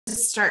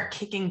just start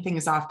kicking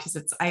things off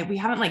because we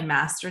haven't like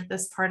mastered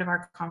this part of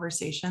our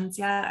conversations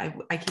yet.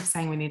 I keep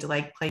saying we need to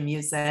like play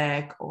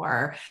music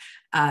or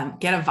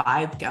get a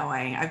vibe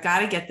going. I've got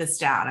to get this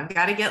down. I've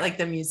got to get like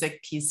the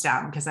music piece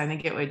down because I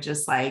think it would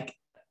just like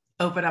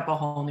open up a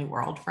whole new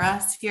world for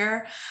us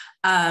here.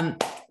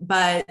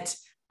 But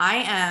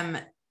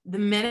the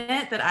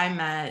minute that I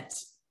met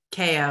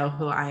KO,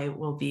 who I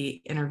will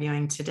be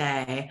interviewing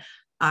today,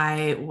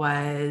 I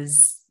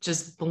was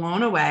just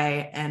blown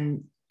away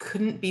and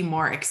couldn't be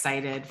more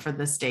excited for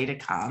this day to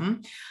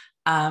come.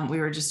 We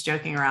were just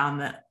joking around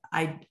that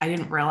I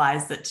didn't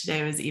realize that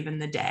today was even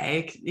the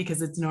day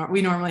because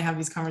we normally have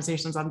these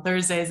conversations on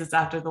Thursdays. It's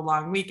after the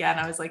long weekend.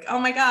 I was like, oh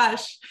my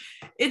gosh,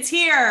 it's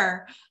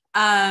here.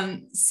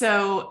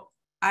 So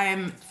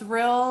I'm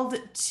thrilled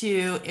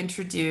to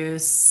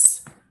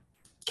introduce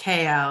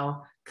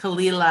KO,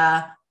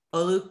 Khalilah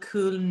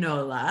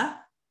Olokunola.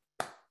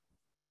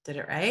 Did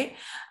it right?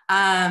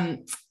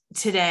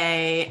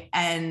 Today,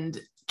 and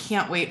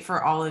can't wait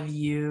for all of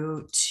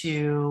you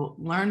to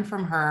learn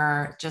from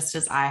her just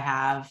as I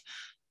have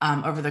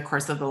over the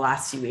course of the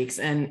last few weeks.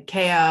 And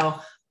KO,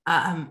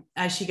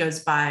 as she goes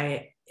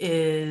by,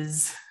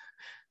 there's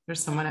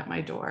someone at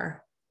my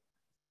door.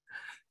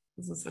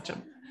 This is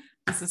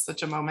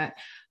such a moment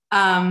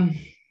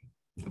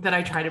that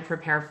I try to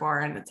prepare for,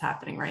 and it's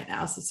happening right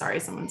now. So sorry,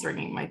 someone's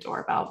ringing my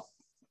doorbell.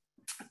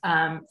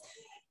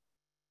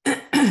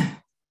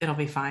 It'll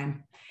be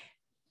fine.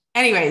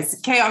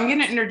 Anyways, KO, I'm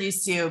going to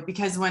introduce you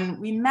because when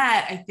we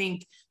met, I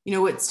think,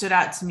 what stood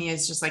out to me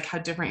is just like how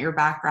different your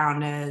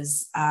background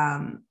is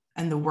and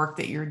the work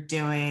that you're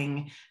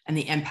doing and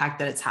the impact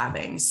that it's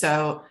having.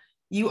 So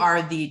you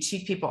are the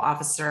Chief People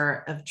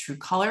Officer of Tru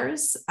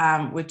Colors,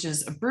 which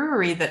is a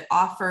brewery that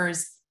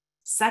offers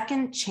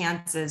second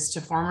chances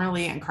to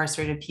formerly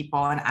incarcerated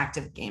people and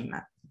active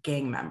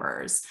gang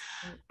members.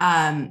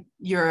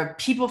 You're a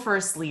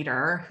people-first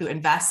leader who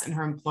invests in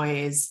her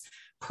employees'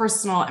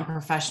 personal and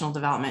professional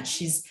development.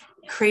 She's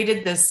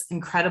created this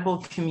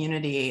incredible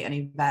community and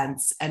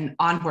events and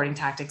onboarding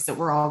tactics that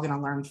we're all going to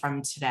learn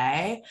from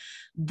today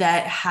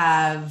that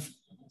have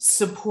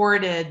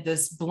supported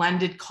this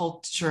blended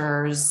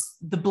cultures,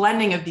 the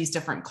blending of these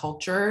different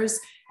cultures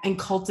and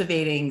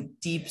cultivating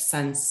deep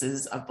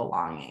senses of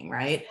belonging,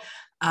 right?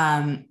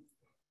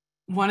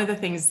 One of the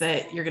things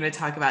that you're going to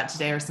talk about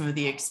today are some of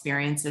the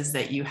experiences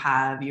that you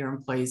have your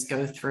employees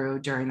go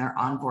through during their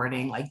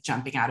onboarding, like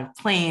jumping out of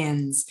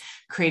planes,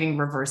 creating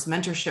reverse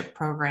mentorship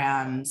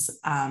programs.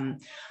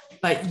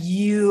 But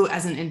you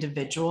as an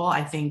individual,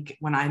 I think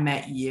when I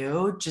met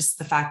you, just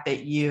the fact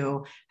that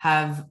you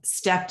have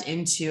stepped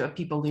into a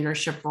people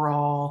leadership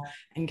role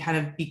and kind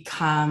of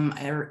become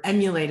or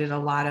emulated a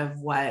lot of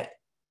what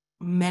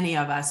many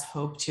of us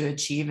hope to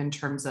achieve in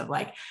terms of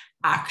like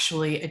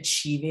actually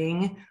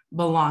achieving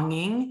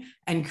belonging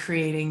and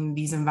creating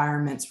these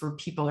environments where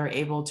people are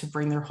able to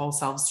bring their whole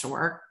selves to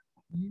work.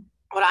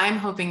 What I'm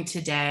hoping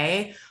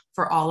today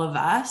for all of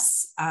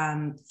us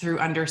through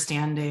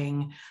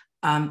understanding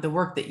the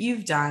work that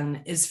you've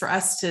done is for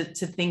us to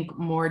think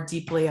more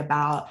deeply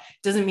about,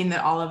 doesn't mean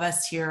that all of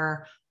us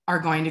here are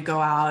going to go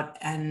out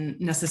and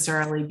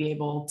necessarily be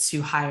able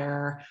to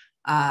hire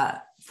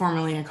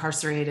formerly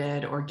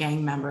incarcerated or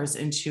gang members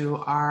into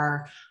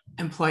our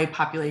employee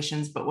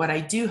populations. But what I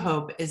do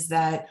hope is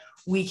that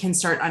we can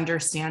start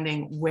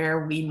understanding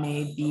where we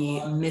may be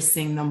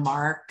missing the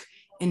mark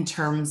in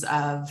terms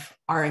of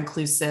our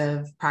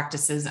inclusive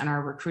practices and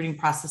our recruiting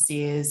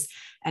processes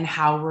and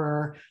how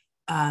we're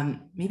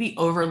maybe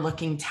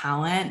overlooking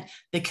talent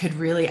that could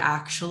really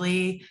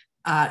actually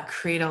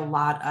create a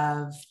lot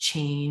of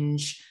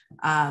change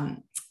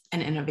and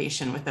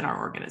innovation within our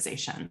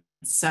organization.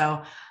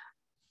 So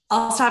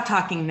I'll stop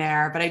talking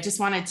there, but I just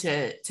wanted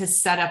to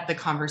set up the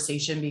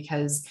conversation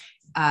because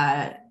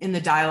in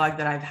the dialogue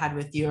that I've had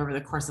with you over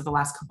the course of the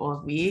last couple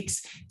of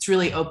weeks, it's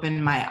really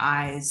opened my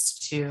eyes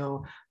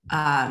to,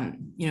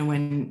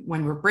 when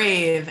we're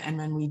brave and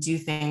when we do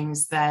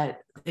things that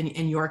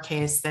in your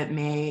case that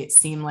may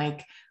seem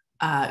like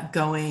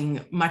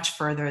going much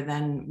further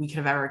than we could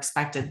have ever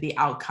expected, the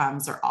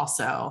outcomes are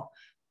also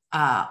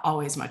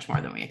always much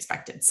more than we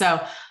expected.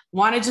 So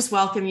want to just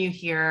welcome you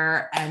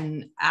here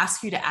and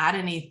ask you to add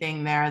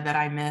anything there that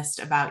I missed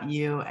about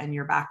you and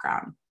your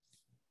background.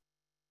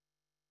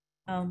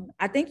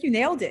 I think you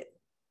nailed it.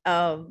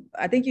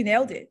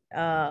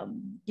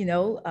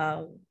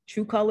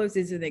 Tru Colors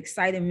is an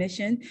exciting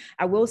mission.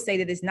 I will say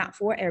that it's not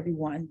for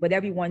everyone, but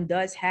everyone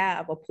does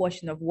have a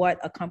portion of what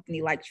a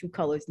company like Tru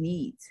Colors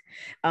needs.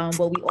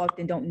 But we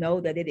often don't know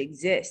that it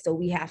exists. So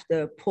we have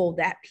to pull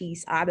that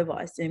piece out of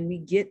us. And we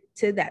get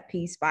to that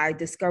piece by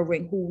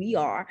discovering who we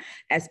are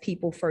as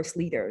people first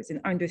leaders and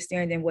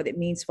understanding what it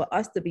means for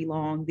us to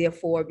belong,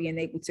 therefore being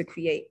able to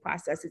create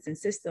processes and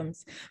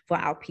systems for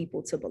our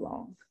people to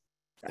belong.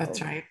 So,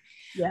 that's right.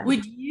 Yeah.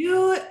 Would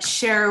you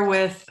share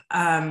with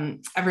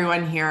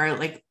everyone here,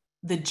 like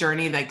the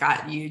journey that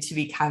got you to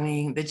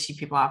becoming the Chief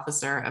People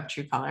Officer of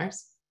Tru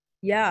Colors?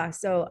 Yeah,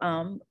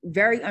 so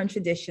very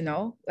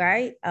untraditional,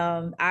 right?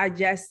 I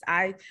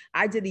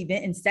did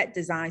event and set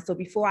design. So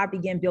before I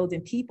began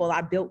building people,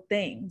 I built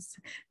things.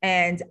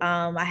 And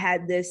I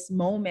had this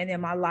moment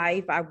in my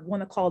life, I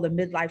want to call it a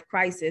midlife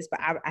crisis, but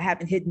I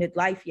haven't hit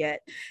midlife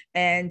yet.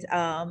 And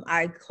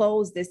I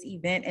closed this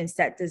event and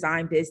set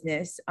design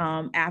business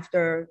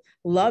after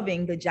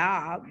loving the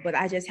job, but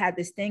I just had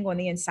this thing on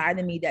the inside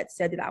of me that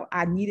said that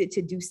I needed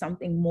to do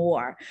something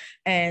more.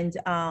 And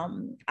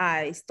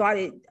I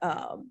started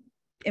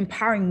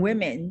empowering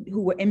women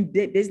who were in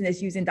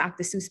business using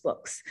Dr. Seuss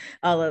books,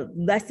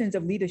 lessons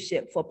of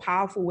leadership for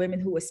powerful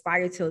women who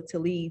aspire to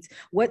lead.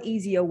 What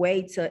easier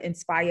way to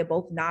inspire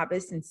both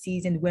novice and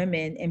seasoned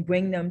women and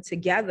bring them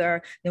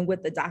together than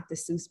with the Dr.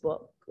 Seuss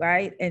book?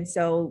 Right. And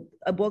so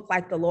a book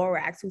like The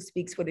Lorax, Who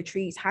Speaks for the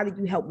Trees, how do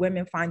you help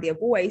women find their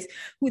voice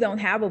who don't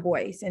have a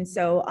voice? And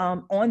so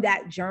on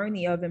that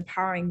journey of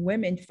empowering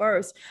women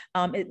first,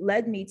 it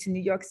led me to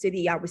New York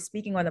City. I was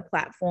speaking on a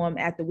platform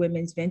at the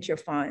Women's Venture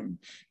Fund.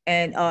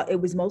 And it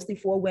was mostly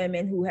for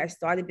women who had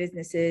started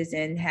businesses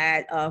and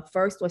had a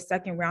first or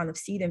second round of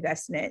seed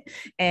investment.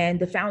 And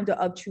the founder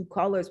of Tru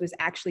Colors was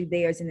actually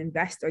there as an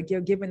investor,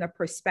 given a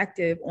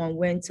perspective on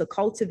when to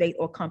cultivate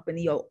a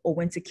company or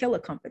when to kill a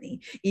company,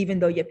 even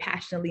though you're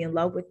passionately in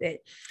love with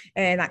it.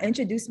 And I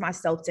introduced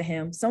myself to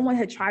him. Someone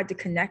had tried to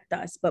connect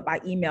us, but by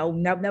email,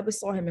 never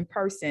saw him in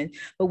person.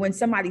 But when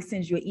somebody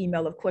sends you an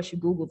email, of course you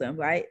Google them,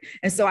 right?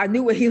 And so I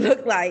knew what he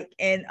looked like,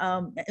 and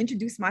I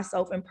introduced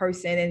myself in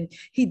person, and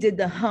he did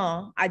the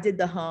I did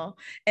the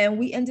and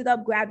we ended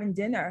up grabbing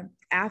dinner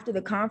after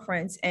the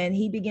conference, and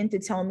he began to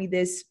tell me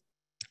this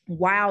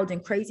wild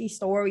and crazy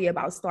story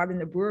about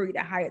starting a brewery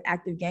that hired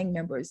active gang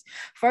members.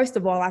 First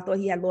of all, I thought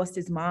he had lost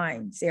his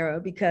mind, Sarah,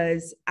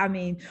 because I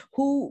mean,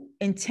 who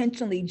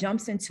intentionally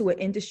jumps into an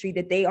industry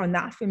that they are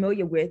not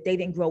familiar with, they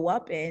didn't grow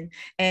up in,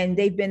 and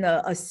they've been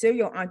a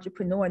serial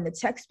entrepreneur in the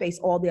tech space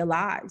all their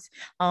lives.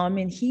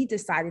 And he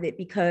decided it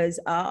because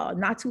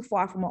not too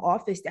far from an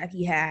office that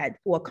he had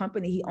for a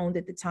company he owned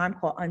at the time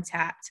called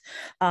Untapped,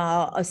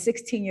 a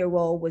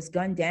 16-year-old was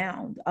gunned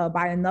down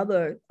by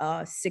another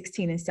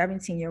 16 and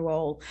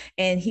 17-year-old.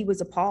 And he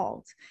was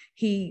appalled.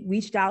 He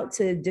reached out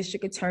to the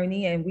district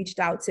attorney and reached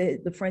out to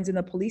the friends in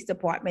the police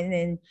department,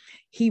 and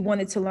he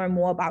wanted to learn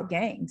more about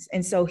gangs.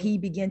 And so he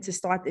began to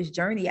start this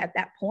journey at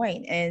that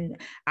point. And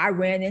I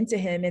ran into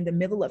him in the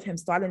middle of him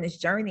starting this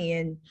journey.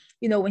 And,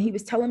 you know, when he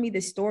was telling me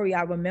this story,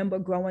 I remember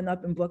growing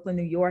up in Brooklyn,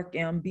 New York,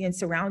 and being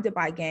surrounded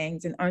by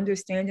gangs and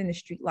understanding the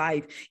street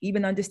life,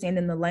 even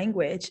understanding the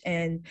language.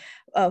 And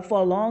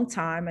for a long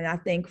time, and I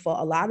think for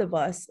a lot of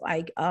us,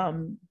 like,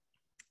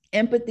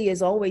 empathy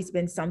has always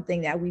been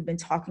something that we've been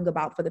talking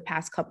about for the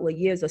past couple of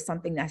years, or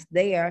something that's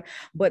there.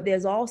 But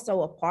there's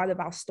also a part of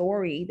our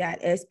story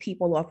that as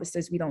people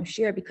officers, we don't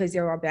share because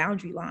there are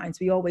boundary lines.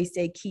 We always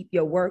say, keep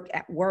your work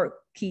at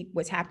work, keep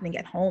what's happening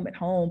at home at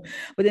home.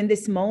 But in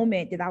this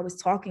moment that I was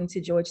talking to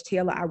George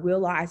Taylor, I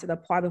realized that a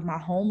part of my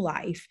home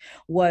life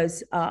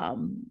was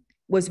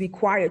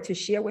required to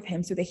share with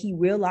him, so that he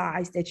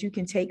realized that you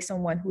can take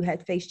someone who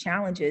had faced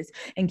challenges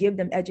and give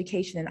them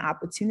education and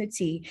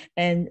opportunity,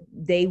 and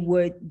they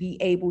would be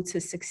able to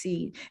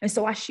succeed. And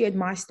so I shared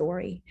my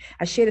story.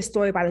 I shared a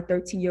story about a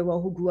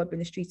 13-year-old who grew up in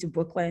the streets of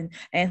Brooklyn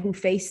and who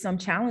faced some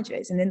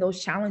challenges. And in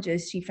those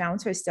challenges, she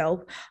found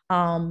herself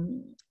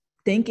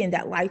thinking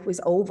that life was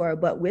over,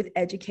 but with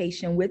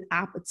education, with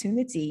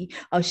opportunity,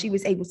 she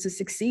was able to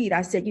succeed.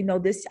 I said, you know,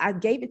 this, I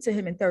gave it to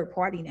him in third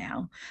party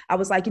now. I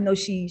was like, you know,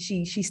 she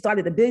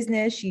started a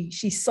business,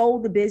 she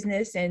sold the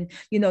business, and,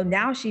 you know,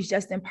 now she's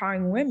just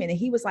empowering women. And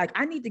he was like,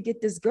 I need to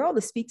get this girl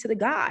to speak to the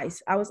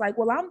guys. I was like,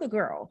 well, I'm the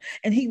girl.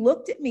 And he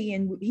looked at me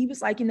and he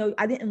was like, you know,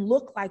 I didn't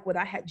look like what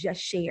I had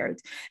just shared.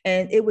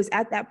 And it was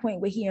at that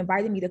point where he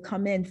invited me to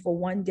come in for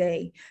one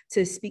day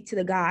to speak to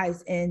the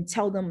guys and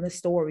tell them the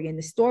story. And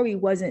the story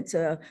wasn't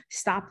to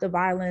stop the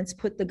violence,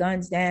 put the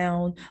guns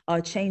down,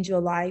 change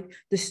your life.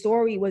 The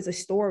story was a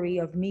story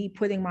of me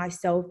putting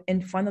myself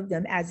in front of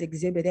them as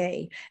Exhibit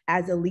A,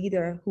 as a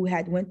leader who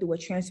had went through a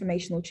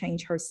transformational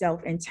change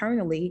herself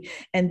internally,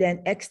 and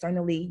then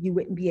externally, you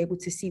wouldn't be able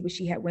to see what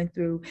she had went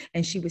through,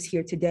 and she was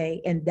here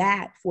today. And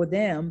that for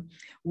them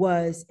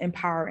was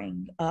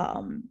empowering.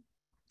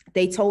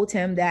 They told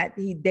him that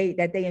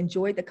they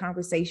enjoyed the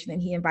conversation,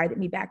 and he invited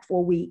me back for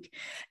a week.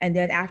 And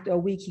then after a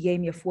week, he gave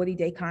me a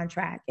 40-day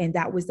contract. And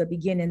that was the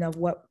beginning of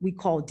what we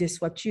call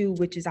Disrupt You,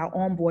 which is our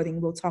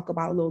onboarding. We'll talk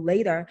about a little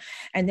later.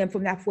 And then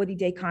from that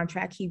 40-day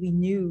contract, he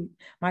renewed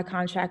my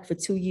contract for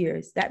 2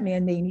 years. That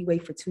man made me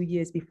wait for 2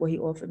 years before he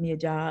offered me a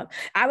job.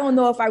 I don't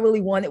know if I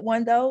really wanted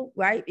one though,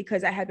 right?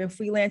 Because I had been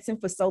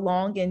freelancing for so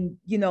long, and,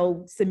 you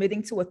know,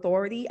 submitting to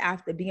authority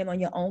after being on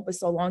your own for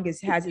so long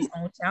has its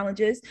own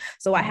challenges.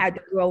 So I had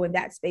to grow in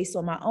that space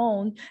on my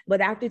own. But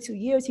after 2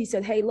 years, he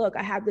said, hey, look,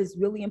 I have this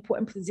really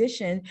important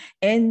position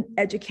in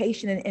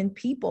education and in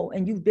people,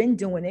 and you've been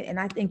doing it, and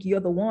I think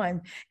you're the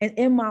one. And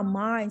in my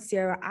mind,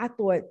 Sarah, I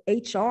thought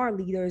HR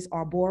leaders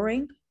are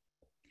boring.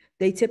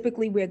 They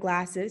typically wear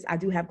glasses. I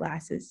do have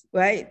glasses,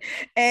 right?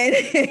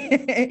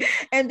 And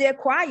and they're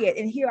quiet.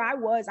 And here I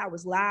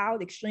was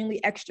loud,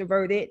 extremely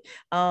extroverted.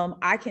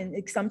 I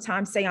can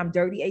sometimes say I'm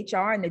dirty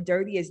HR, and the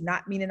dirty is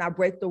not meaning I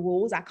break the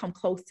rules. I come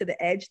close to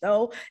the edge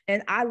though,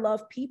 and I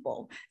love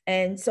people.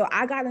 And so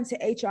I got into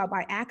HR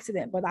by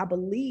accident, but I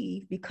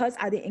believe because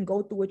I didn't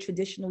go through a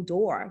traditional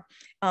door,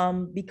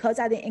 because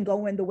I didn't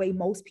go in the way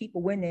most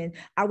people went in,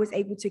 I was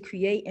able to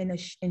create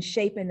and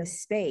shape in a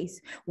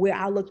space where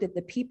I looked at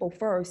the people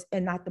first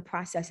and not the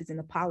processes and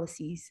the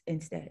policies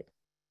instead.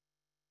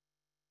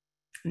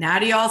 Now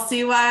do y'all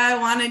see why I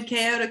wanted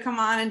KO to come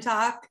on and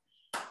talk?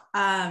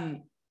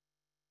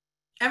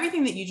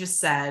 Everything that you just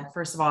said,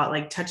 first of all, it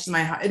like touches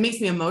my heart. It makes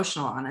me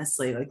emotional,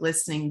 honestly, like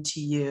listening to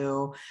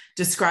you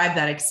describe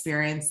that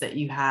experience that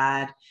you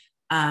had.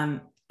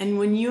 And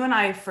when you and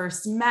I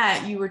first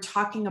met, you were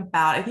talking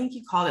about, I think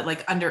you called it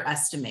like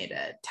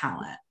underestimated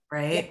talent,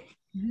 right?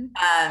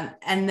 Mm-hmm.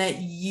 And that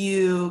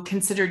you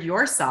considered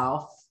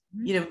yourself,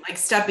 you know, like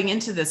stepping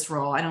into this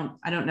role. I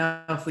don't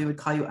know if we would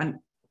call you,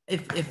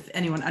 if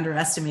anyone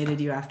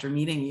underestimated you after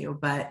meeting you,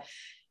 but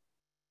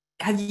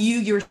have you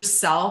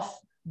yourself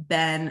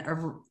been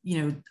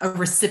a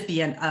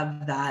recipient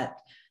of that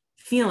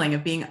feeling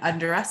of being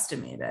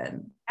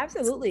underestimated?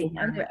 Absolutely.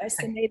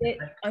 Underestimated,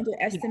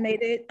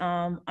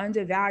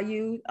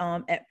 undervalued.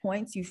 At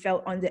points you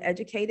felt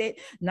undereducated,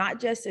 not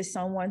just as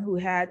someone who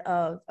had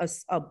a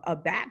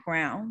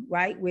background,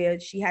 right, where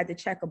she had to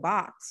check a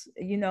box,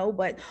 you know,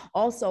 but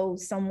also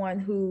someone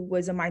who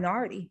was a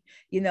minority,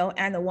 you know,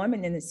 and a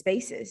woman in the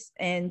spaces.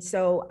 And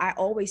so I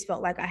always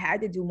felt like I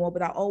had to do more,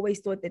 but I always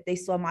thought that they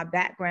saw my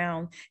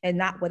background and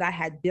not what I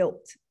had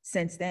built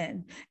since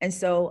then. And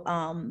so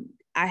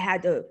I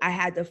had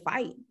to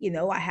fight, you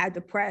know, I had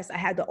to press, I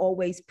had to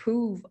always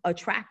prove a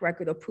track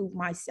record or prove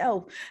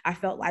myself. I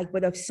felt like,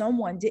 but if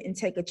someone didn't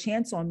take a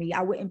chance on me,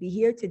 I wouldn't be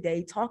here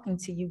today talking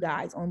to you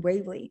guys on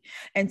Bravely.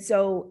 And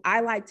so I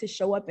like to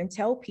show up and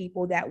tell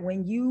people that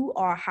when you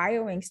are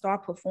hiring star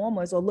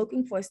performers or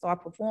looking for a star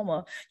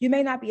performer, you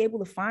may not be able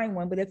to find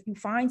one, but if you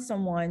find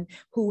someone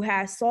who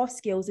has soft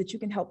skills that you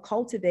can help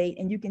cultivate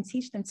and you can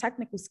teach them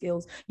technical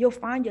skills, you'll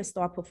find your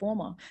star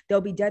performer. They'll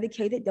be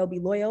dedicated, they'll be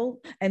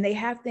loyal, and they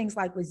have things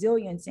like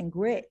resilience and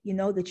grit, you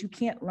know, that you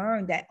can't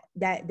learn,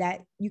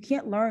 that you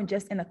can't learn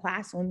just in a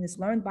classroom. It's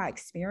learned by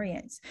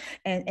experience.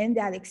 And in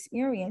that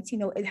experience, you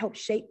know, it helps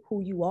shape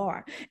who you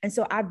are. And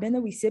so I've been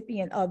a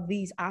recipient of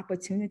these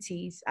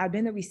opportunities. I've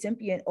been a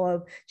recipient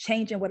of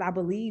changing what I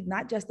believe,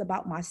 not just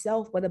about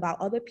myself, but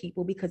about other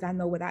people, because I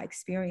know what I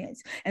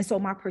experience. And so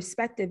my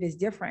perspective is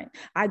different.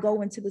 I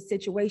go into the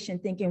situation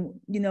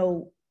thinking, you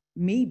know,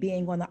 me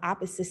being on the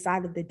opposite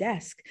side of the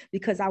desk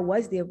because I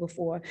was there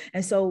before.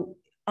 And so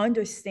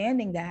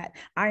understanding that,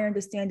 I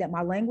understand that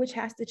my language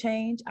has to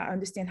change. I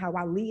understand how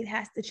I lead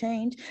has to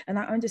change. And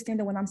I understand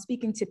that when I'm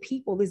speaking to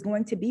people, is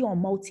going to be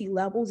on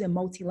multi-levels and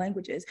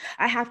multi-languages.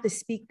 I have to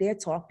speak their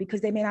talk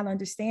because they may not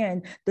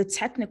understand the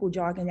technical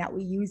jargon that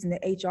we use in the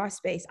HR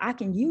space. I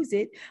can use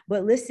it,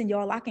 but listen,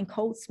 y'all, I can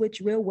code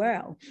switch real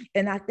well.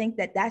 And I think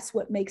that that's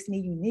what makes me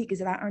unique, is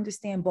that I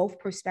understand both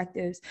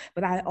perspectives,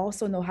 but I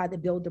also know how to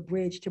build a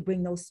bridge to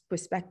bring those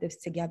perspectives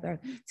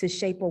together to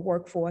shape a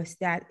workforce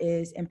that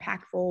is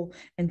impactful,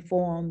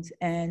 informed,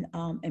 and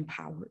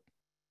empowered.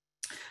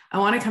 I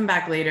want to come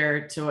back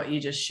later to what you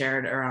just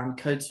shared around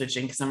code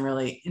switching, because I'm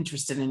really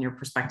interested in your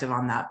perspective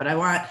on that. But I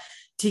want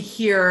to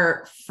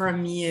hear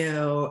from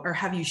you, or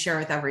have you share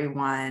with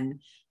everyone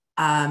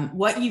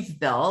what you've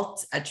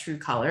built at Tru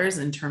Colors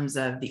in terms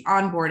of the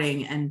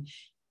onboarding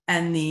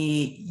and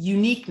the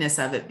uniqueness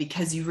of it,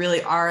 because you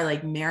really are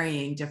like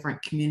marrying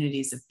different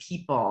communities of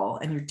people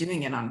and you're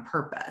doing it on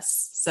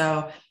purpose.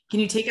 So can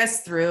you take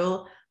us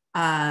through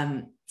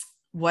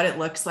what it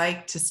looks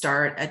like to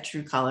start at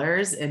Tru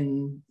Colors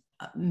in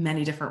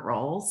many different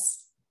roles?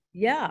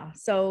 Yeah,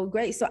 so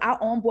great. So our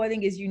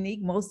onboarding is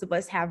unique. Most of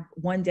us have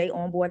 1 day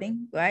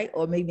onboarding, right?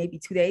 Or maybe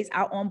 2 days.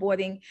 Our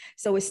onboarding,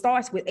 so it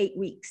starts with 8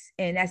 weeks.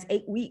 And that's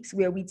 8 weeks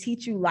where we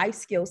teach you life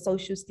skills,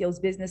 social skills,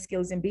 business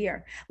skills, and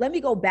beer. Let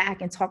me go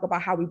back and talk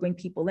about how we bring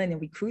people in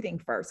and recruiting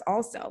first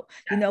also.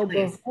 You know,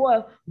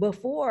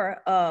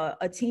 before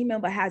a team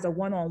member has a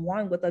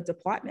one-on-one with a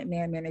department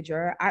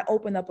manager, I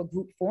open up a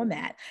group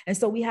format. And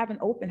so we have an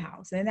open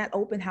house. And in that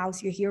open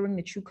house, you're hearing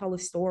the Tru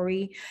Colors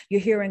story. You're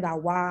hearing our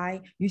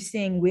why. You're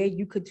seeing where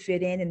you could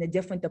fit in the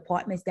different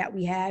departments that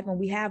we have. And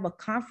we have a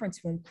conference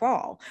room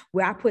crawl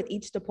where I put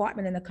each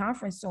department in the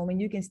conference room,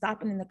 and you can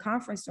stop in the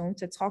conference room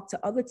to talk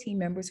to other team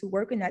members who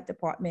work in that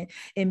department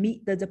and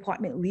meet the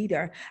department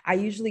leader. I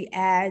usually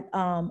add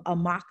a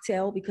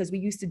mocktail, because we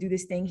used to do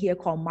this thing here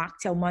called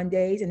Mocktail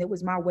Mondays. And it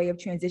was my way of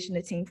transitioning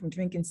the team from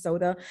drinking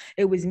soda.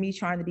 It was me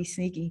trying to be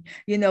sneaky,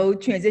 you know,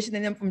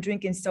 transitioning them from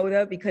drinking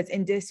soda, because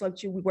in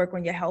Disruptor, we work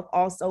on your health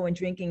also, and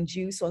drinking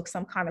juice or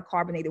some kind of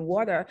carbonated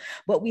water.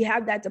 But we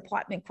have that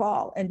department and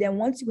crawl. And then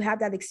once you have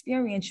that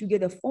experience, you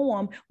get a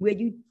form where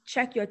you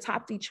check your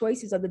top 3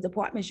 choices of the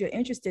departments you're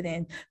interested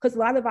in. Because a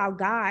lot of our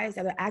guys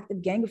that are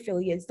active gang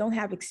affiliates don't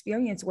have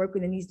experience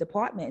working in these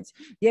departments.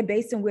 They're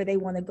based on where they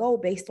want to go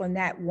based on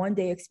that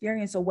one-day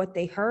experience or what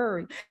they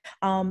heard.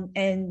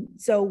 And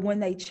so when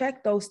they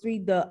check those 3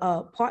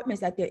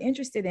 departments that they're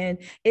interested in,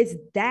 it's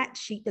that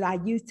sheet that I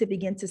use to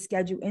begin to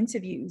schedule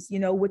interviews,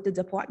 with the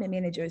department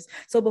managers.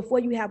 So before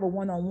you have a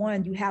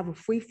one-on-one, you have a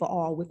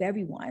free-for-all with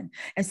everyone.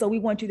 And so we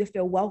want you to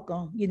feel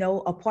welcome,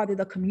 a part of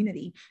the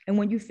community. And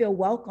when you feel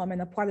welcome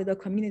and a part of the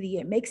community,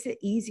 it makes it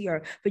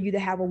easier for you to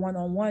have a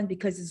one-on-one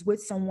because it's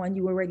with someone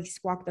you already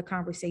sparked the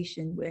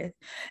conversation with.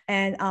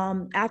 And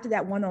after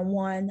that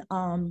one-on-one,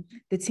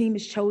 the team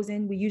is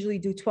chosen. We usually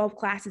do 12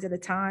 classes at a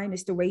time.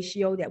 It's the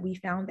ratio that we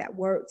found that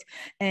worked.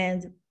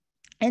 And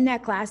in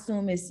that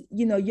classroom is,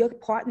 you're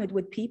partnered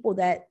with people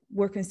that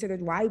were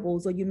considered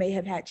rivals or you may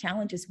have had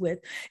challenges with.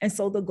 And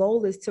so the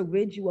goal is to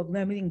rid you of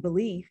limiting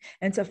belief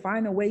and to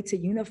find a way to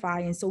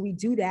unify. And so we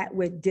do that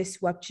with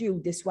Disrupt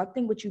You,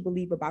 disrupting what you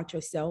believe about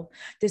yourself,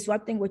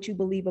 disrupting what you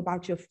believe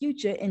about your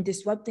future, and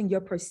disrupting your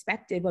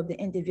perspective of the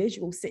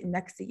individual sitting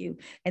next to you.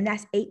 And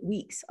that's 8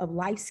 weeks of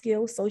life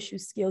skills, social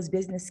skills,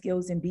 business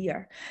skills, and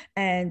beer.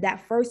 And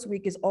that first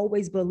week is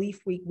always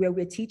Belief Week, where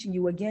we're teaching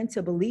you again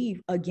to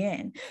believe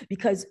again,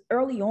 because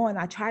early on,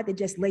 I tried to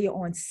just layer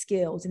on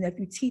skills. And if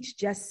you teach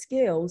just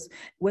skills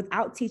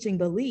without teaching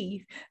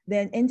belief,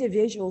 then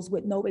individuals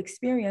with no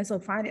experience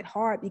will find it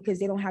hard because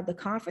they don't have the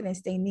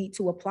confidence they need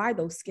to apply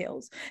those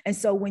skills. And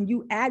so when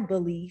you add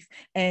belief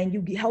and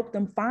you help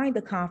them find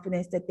the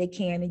confidence that they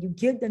can and you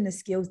give them the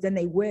skills, then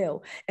they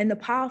will. And the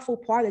powerful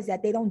part is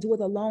that they don't do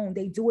it alone.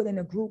 They do it in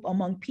a group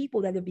among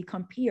people that have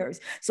become peers.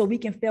 So we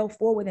can fail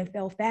forward and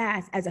fail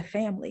fast as a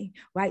family,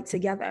 right,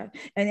 together.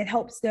 And it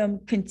helps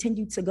them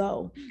continue to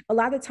go. A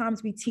lot of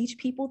times we teach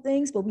people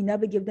things, but we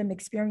never give them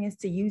experience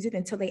to use it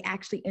until they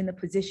actually in the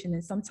position,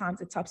 and sometimes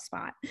a tough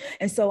spot.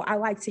 And so I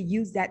like to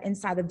use that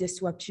inside of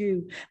Disrupt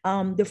You.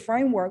 The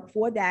framework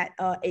for that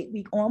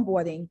 8-week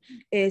onboarding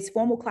is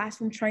formal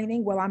classroom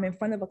training where I'm in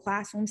front of a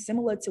classroom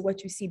similar to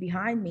what you see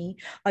behind me,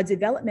 a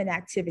development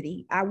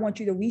activity. I want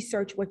you to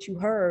research what you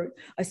heard,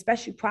 a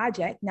special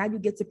project. Now you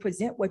get to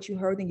present what you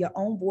heard in your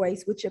own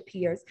voice with your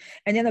peers,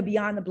 and then a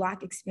beyond the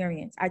block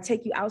experience. I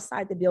take you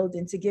outside the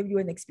building to give you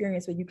an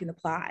experience where you can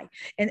apply.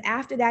 And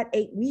after that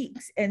 8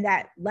 weeks and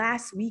that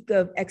last week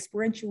of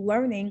experiential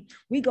learning,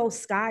 we go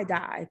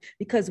skydive,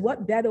 because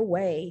what better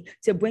way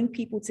to bring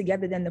people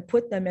together than to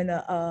put them in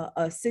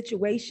a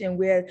situation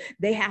where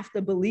they have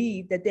to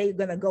believe that they're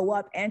going to go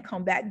up and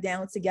come back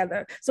down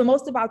together. So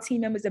most of our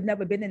team members have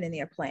never been in an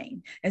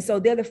airplane. And so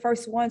they're the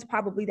first ones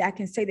probably that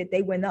can say that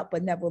they went up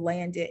but never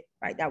landed,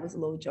 right? That was a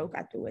little joke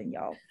I threw in,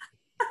 y'all.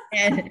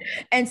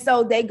 And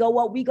so they go,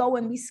 well, we go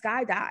and we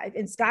skydive,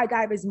 and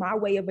skydive is my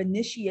way of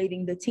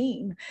initiating the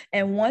team.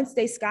 And once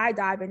they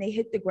skydive and they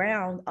hit the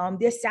ground,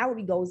 their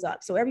salary goes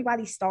up. So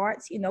everybody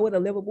starts, with a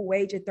livable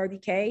wage at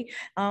 $30K.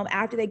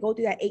 After they go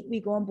through that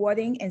 8-week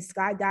onboarding and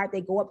skydive,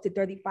 they go up to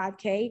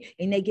 $35K,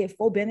 and they get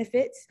full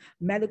benefits,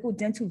 medical,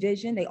 dental,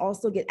 vision. They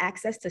also get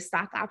access to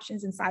stock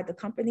options inside the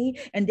company.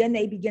 And then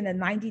they begin a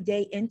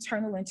 90-day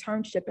internal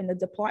internship in the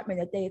department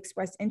that they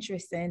express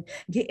interest in,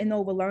 getting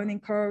over learning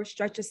curves,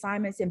 stretch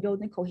assignments, and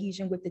building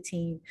cohesion with the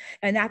team.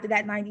 And after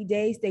that 90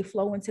 days, they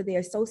flow into their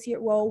associate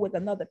role with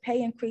another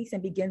pay increase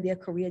and begin their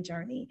career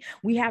journey.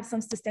 We have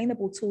some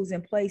sustainable tools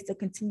in place to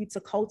continue to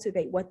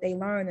cultivate what they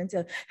learn and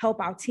to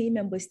help our team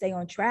members stay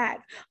on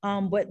track.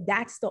 But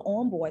that's the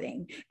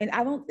onboarding. And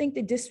I don't think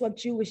the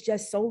Disrupt You is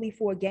just solely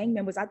for gang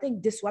members. I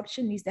think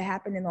disruption needs to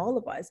happen in all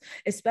of us,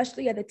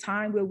 especially at a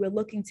time where we're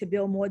looking to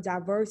build more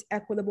diverse,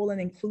 equitable,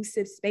 and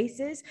inclusive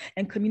spaces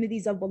and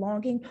communities of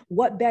belonging.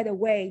 What better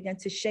way than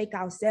to shake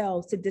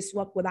ourselves to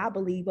disrupt what I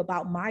believe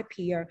about my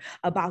peer,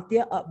 about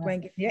their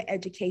upbringing, their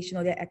education,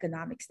 or their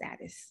economic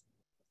status.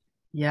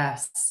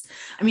 Yes.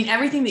 I mean,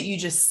 everything that you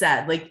just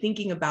said, like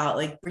thinking about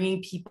like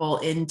bringing people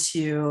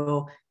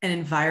into an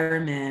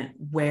environment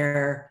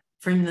where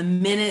from the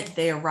minute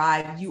they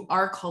arrive, you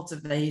are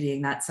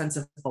cultivating that sense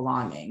of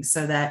belonging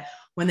so that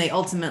when they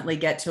ultimately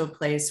get to a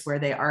place where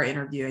they are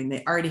interviewing,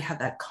 they already have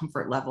that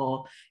comfort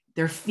level.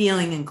 They're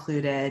feeling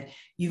included.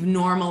 You've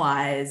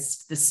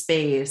normalized the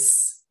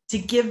space to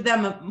give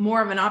them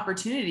more of an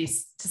opportunity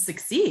to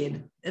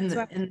succeed in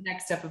the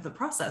next step of the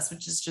process,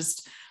 which is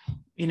just,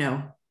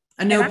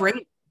 a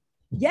no-brainer.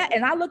 Yeah.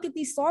 And I look at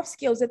these soft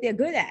skills that they're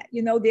good at.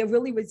 They're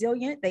really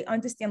resilient. They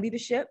understand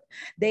leadership.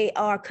 They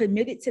are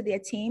committed to their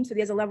team. So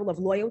there's a level of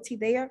loyalty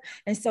there.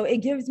 And so it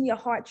gives me a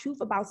hard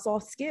truth about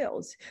soft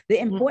skills, the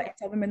importance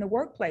of them in the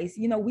workplace.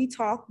 We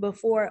talked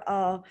before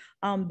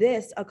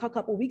this a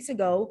couple of weeks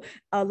ago.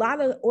 A lot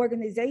of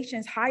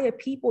organizations hire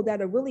people that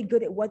are really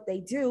good at what they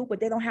do, but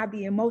they don't have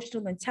the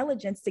emotional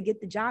intelligence to get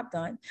the job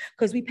done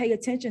because we pay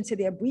attention to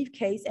their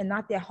briefcase and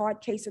not their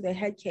hard case or their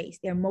head case,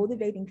 their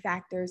motivating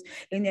factors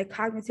and their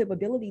cognitive ability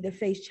ability to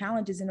face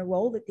challenges in the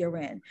role that they're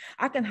in.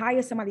 I can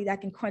hire somebody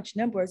that can crunch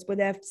numbers, but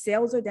if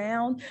sales are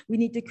down, we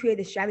need to create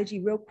a strategy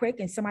real quick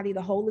and somebody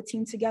to hold the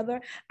team together.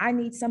 I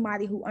need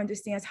somebody who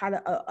understands how to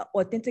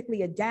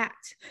authentically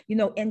adapt,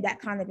 in that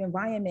kind of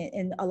environment.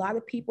 And a lot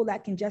of people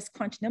that can just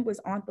crunch numbers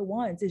aren't the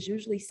ones. It's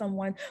usually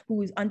someone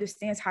who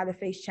understands how to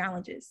face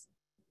challenges.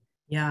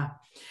 Yeah,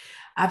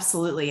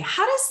 absolutely.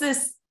 How does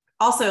this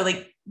also,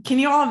 can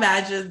you all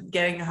imagine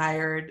getting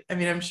hired? I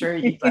mean, I'm sure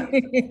you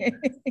ahead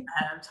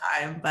of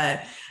time,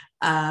 but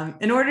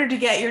in order to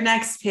get your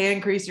next pay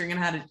increase, you're going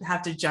to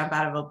have to jump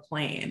out of a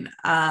plane.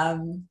 I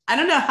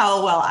don't know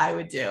how well I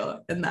would do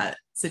in that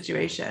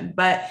situation,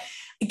 but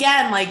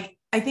again,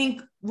 I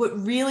think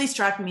what really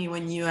struck me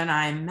when you and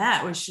I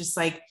met was just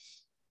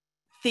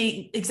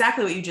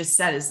exactly what you just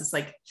said, is this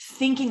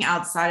thinking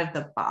outside of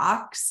the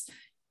box.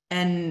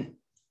 And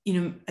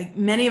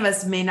many of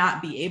us may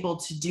not be able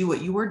to do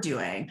what you were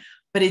doing,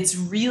 but it's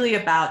really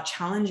about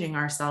challenging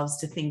ourselves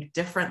to think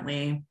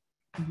differently,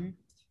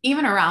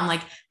 even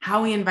around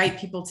how we invite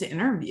people to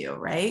interview,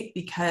 right?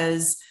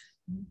 Because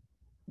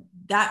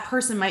that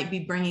person might be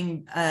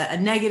bringing a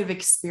negative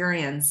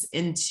experience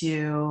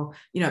into,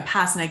 a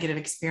past negative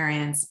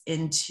experience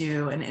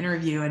into an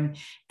interview, and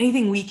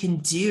anything we can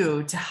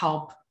do to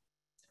help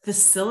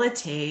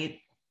facilitate,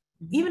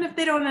 even if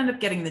they don't end up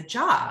getting the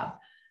job,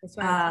 that's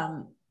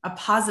right. A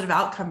positive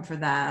outcome for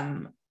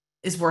them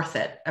is worth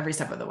it every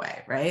step of the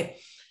way, right?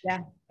 Yeah,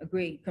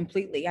 agree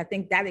completely. I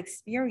think that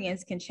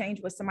experience can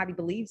change what somebody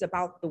believes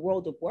about the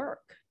world of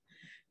work,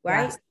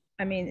 right? Yes.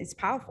 I mean, it's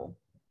powerful.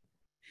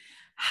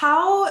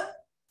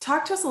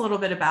 Talk to us a little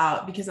bit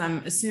about, because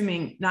I'm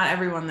assuming not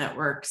everyone that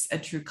works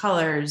at Tru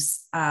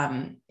Colors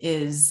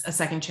is a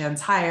second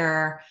chance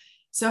hire.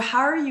 So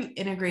how are you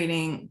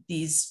integrating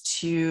these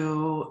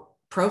two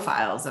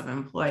profiles of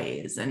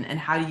employees, and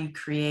how do you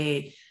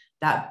create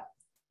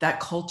that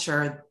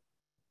culture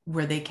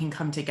where they can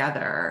come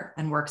together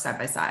and work side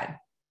by side?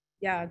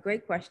 Yeah,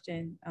 great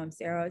question,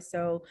 Sarah.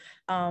 So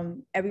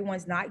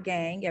everyone's not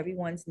gang.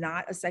 Everyone's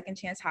not a second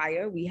chance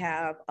hire. We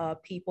have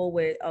people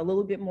with a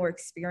little bit more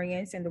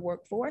experience in the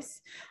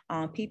workforce,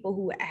 people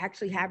who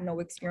actually have no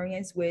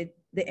experience with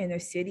the inner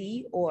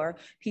city, or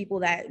people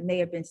that may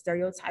have been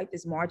stereotyped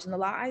as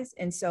marginalized.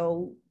 And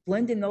so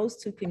blending those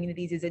two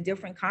communities is a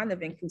different kind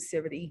of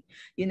inclusivity,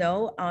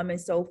 and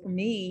so for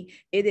me,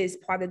 it is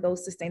part of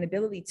those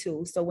sustainability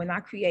tools. So when I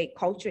create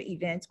culture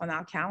events on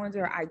our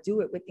calendar, I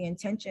do it with the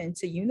intention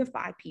to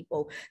unify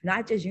people,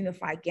 not just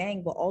unify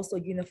gang, but also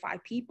unify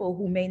people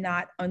who may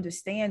not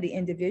understand the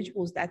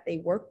individuals that they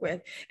work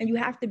with. And you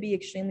have to be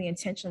extremely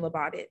intentional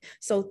about it.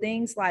 So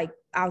things like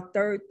our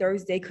third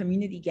Thursday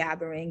community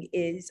gathering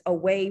is a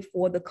way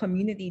for the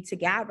community to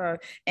gather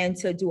and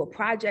to do a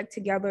project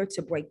together,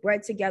 to break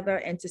bread together,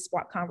 and to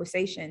spark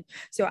conversation.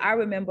 So I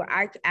remember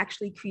I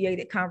actually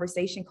created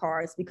conversation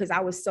cards because I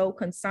was so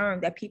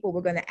concerned that people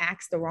were going to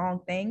ask the wrong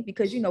thing,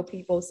 because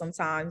people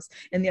sometimes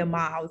in their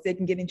mouths, they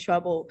can get in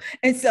trouble.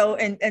 And so,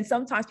 and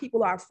sometimes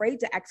people are afraid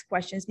to ask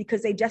questions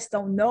because they just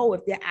don't know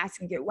if they're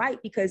asking it right,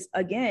 because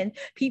again,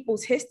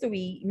 people's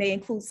history may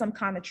include some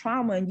kind of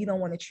trauma and you don't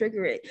want to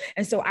trigger it.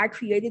 And so I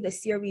created a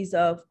series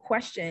of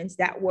questions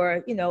that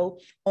were,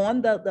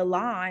 on the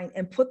line,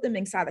 and put them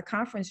inside a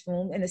conference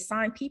room and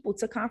assigned people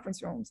to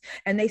conference rooms,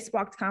 and they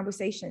sparked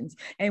conversations.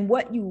 And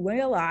what you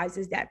realize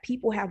is that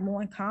people have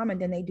more in common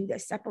than they do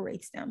that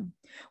separates them.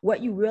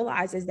 What you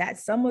realize is that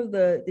some of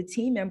the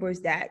team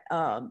members that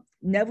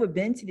never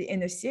been to the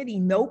inner city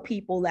know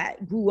people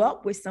that grew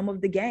up with some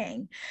of the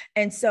gang.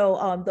 And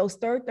so those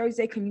third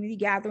Thursday community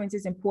gatherings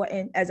is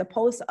important, as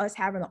opposed to us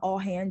having an all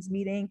hands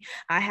meeting.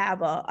 I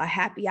have a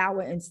happy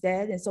hour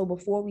instead. And so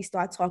before we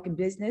start talking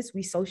business,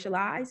 we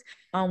socialize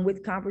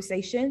with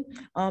conversation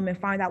and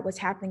find out what's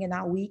happening in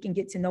our week and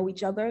get to know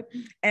each other.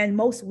 And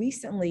most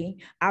recently,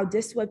 our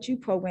Disrupt You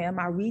program,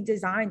 I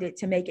redesigned it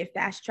to make it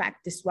fast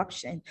track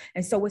disruption.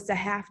 And so it's a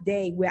half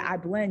day where I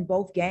blend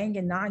both gang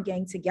and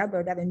non-gang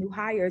together that are new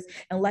hires,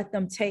 and let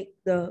them take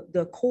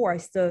the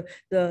course,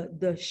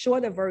 the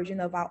shorter version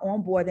of our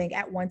onboarding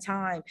at one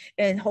time,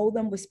 and hold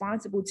them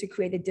responsible to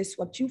create a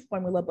Disrupt You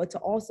formula, but to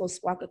also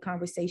spark a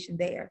conversation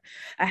there.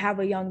 I have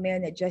a young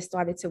man that just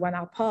started to run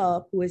our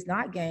pub who is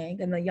not gang,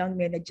 and a young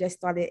man that just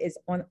started is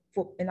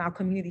in our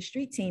community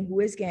street team who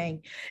is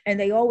gang. And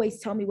they always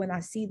tell me when I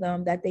see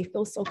them that they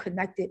feel so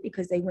connected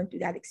because they went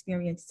through that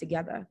experience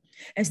together.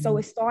 And so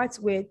it starts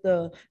with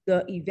the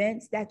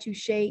events that you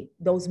shape,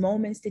 those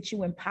moments that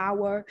you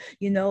empower,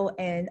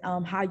 and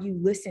how you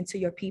listen to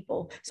your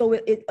people. So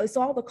it's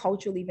all the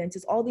cultural events,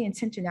 it's all the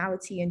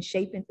intentionality in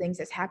shaping things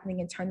that's happening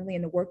internally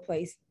in the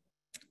workplace.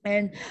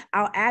 And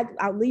I'll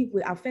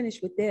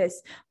finish with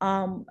this.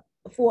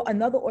 For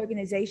another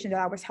organization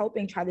that I was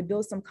helping try to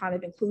build some kind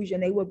of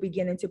inclusion, they were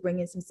beginning to bring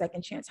in some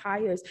second chance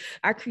hires.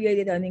 I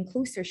created an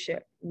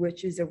inclusorship,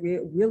 which is a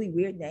really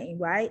weird name,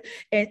 right?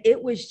 And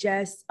it was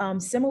just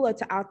similar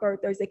to our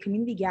third Thursday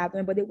community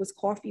gathering, but it was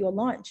coffee or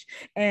lunch.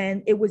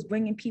 And it was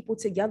bringing people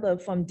together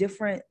from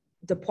different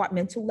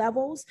departmental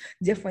levels,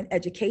 different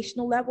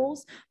educational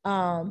levels,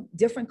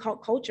 different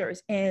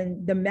cultures.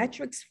 And the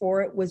metrics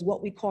for it was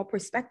what we call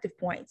perspective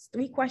points.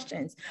 3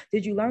 questions.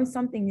 Did you learn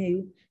something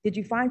new? Did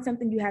you find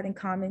something you had in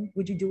common?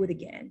 Would you do it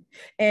again?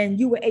 And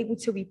you were able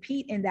to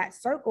repeat in that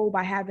circle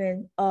by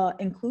having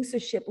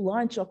inclusiveship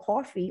lunch or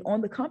coffee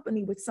on the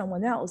company with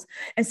someone else.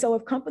 And so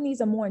if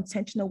companies are more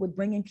intentional with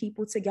bringing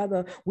people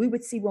together, we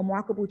would see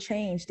remarkable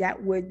change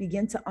that would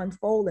begin to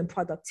unfold in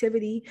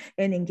productivity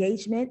and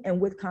engagement and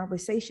with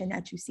conversation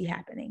that you see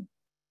happening.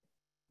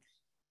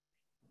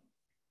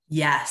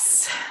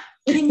 Yes.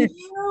 Can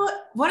you,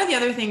 one of the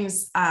other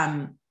things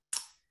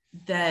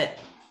that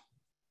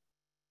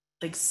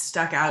like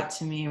stuck out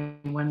to me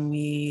when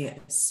we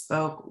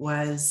spoke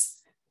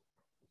was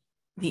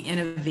the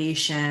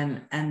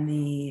innovation and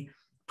the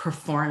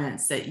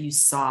performance that you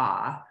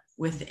saw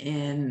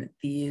within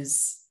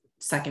these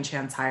second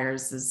chance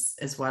hires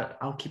is what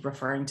I'll keep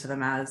referring to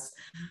them as.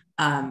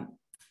 And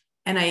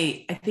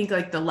I think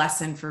like the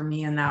lesson for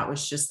me in that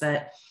was just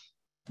that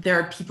there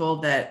are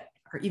people that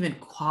are even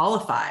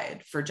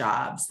qualified for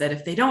jobs that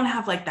if they don't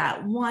have like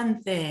that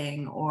one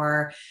thing,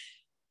 or,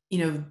 you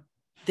know,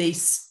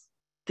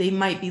 they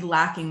might be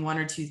lacking 1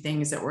 or 2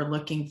 things that we're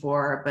looking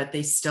for, but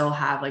they still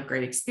have like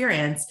great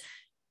experience,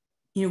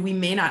 you know, we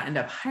may not end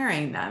up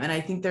hiring them. And I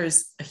think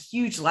there's a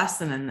huge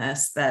lesson in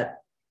this that,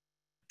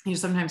 you know,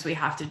 sometimes we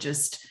have to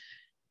just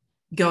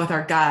go with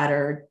our gut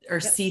or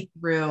see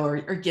through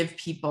or give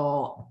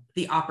people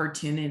the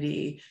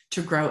opportunity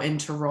to grow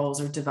into roles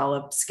or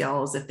develop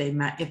skills if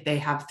they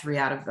have 3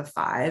 out of the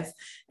 5.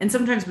 And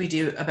sometimes we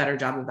do a better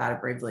job of that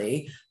at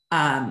Bravely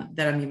that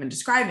I'm even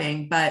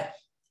describing. But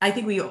I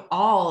think we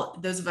all,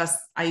 those of us,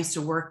 I used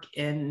to work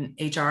in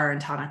HR and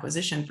talent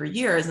acquisition for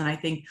years. And I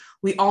think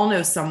we all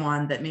know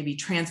someone that maybe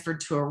transferred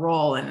to a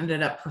role and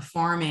ended up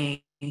performing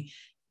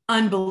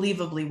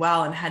unbelievably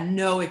well and had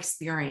no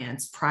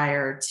experience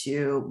prior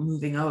to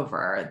moving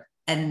over.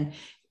 And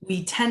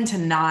we tend to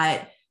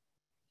not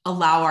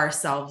allow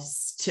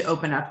ourselves to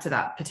open up to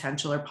that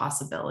potential or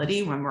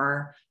possibility when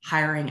we're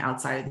hiring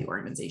outside of the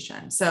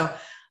organization. So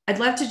I'd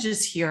love to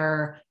just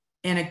hear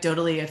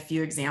anecdotally a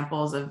few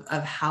examples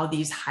of how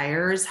these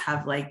hires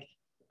have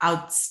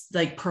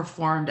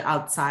performed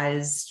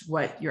outsized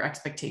what your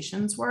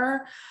expectations were.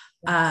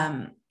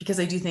 Because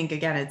I do think,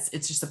 again,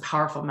 it's just a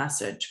powerful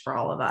message for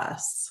all of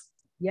us.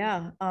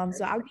 Yeah.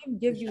 So I'll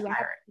give you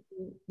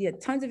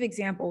tons of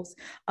examples.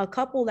 A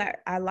couple that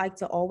I like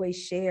to always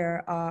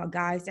share are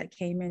guys that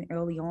came in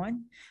early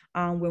on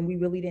when we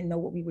really didn't know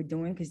what we were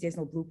doing because there's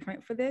no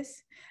blueprint for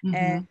this. Mm-hmm.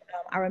 And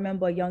I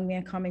remember a young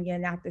man coming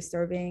in after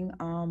serving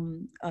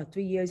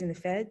 3 years in the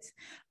feds.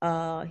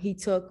 He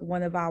took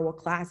one of our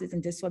classes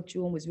in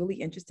disruptor and was really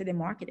interested in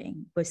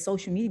marketing, but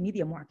social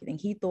media marketing.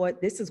 He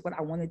thought, this is what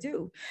I want to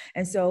do.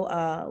 And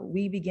so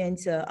we began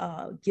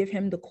to give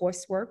him the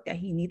coursework that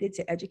he needed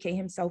to educate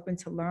himself and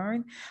to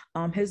learn.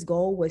 His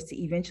goal was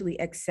to eventually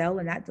excel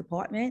in that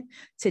department.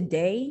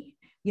 Today,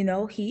 you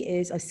know, he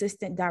is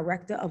assistant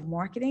director of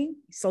marketing,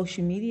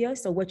 social media.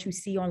 So what you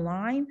see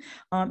online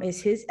is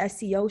his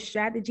SEO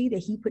strategy that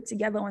he put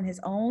together on his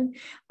own.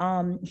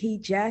 He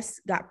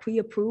just got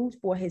pre-approved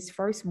for his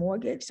first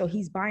mortgage. So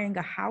he's buying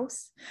a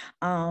house.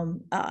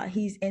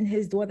 He's in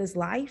his daughter's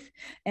life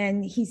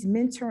and he's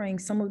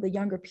mentoring some of the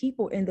younger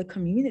people in the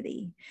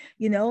community,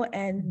 you know,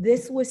 and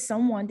this was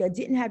someone that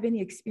didn't have any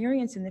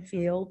experience in the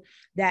field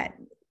that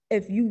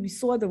if you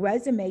saw the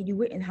resume, you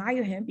wouldn't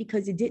hire him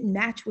because it didn't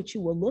match what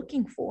you were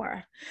looking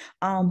for.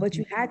 But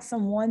you had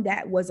someone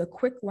that was a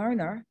quick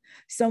learner,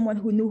 someone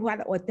who knew how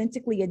to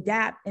authentically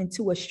adapt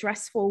into a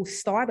stressful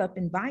startup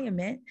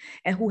environment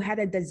and who had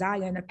a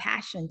desire and a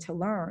passion to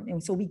learn.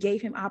 And so we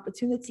gave him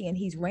opportunity and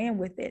he's ran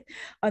with it.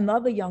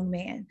 Another young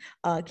man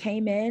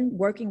came in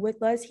working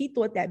with us. He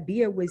thought that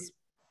beer was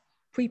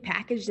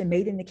prepackaged and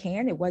made in the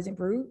can. It wasn't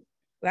brewed,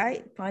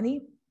 right?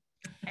 Funny.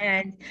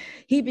 And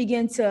he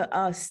began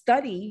to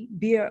study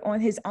beer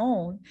on his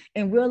own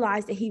and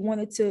realized that he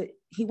wanted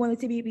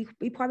to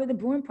be part of the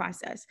brewing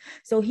process.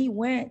 So he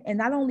went and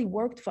not only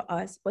worked for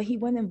us, but he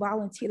went and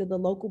volunteered at the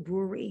local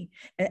brewery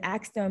and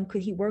asked them,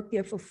 could he work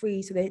there for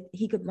free so that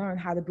he could learn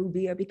how to brew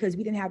beer because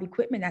we didn't have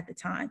equipment at the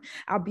time.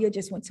 Our beer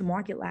just went to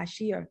market last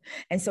year.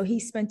 And so he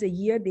spent a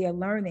year there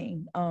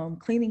learning,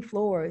 cleaning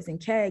floors and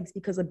kegs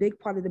because a big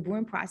part of the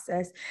brewing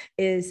process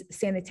is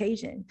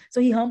sanitation.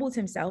 So he humbled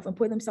himself and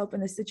put himself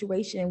in a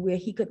situation where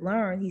he could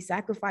learn. He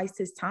sacrificed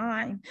his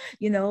time,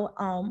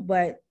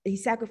 but he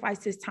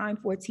sacrificed his time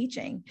for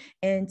teaching.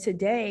 And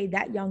today,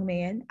 that young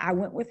man, I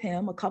went with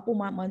him a couple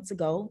months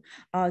ago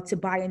to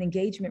buy an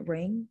engagement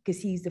ring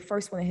because he's the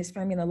first one in his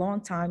family in a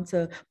long time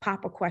to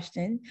pop a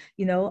question,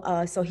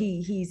 so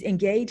he's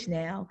engaged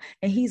now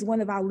and he's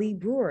one of our lead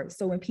brewers.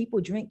 So when people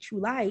drink Tru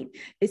Light,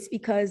 it's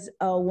because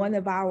one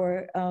of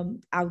our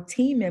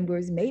team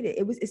members made it.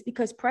 It's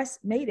because Press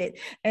made it.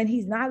 And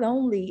he's not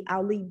only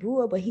our lead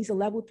brewer, but he's a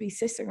level 3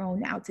 Cicerone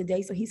now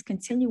today. So he's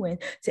continuing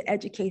to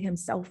educate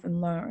himself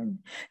and learn.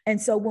 And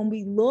so when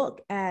we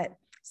look at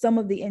some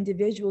of the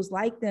individuals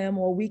like them,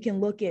 or we can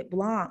look at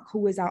Blanc,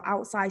 who is our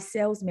outside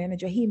sales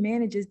manager. He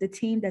manages the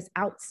team that's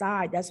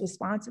outside, that's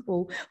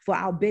responsible for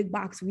our big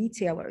box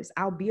retailers,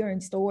 our beer in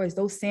stores,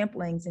 those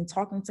samplings and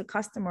talking to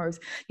customers.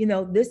 You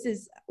know, this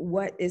is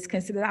what is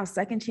considered our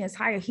second chance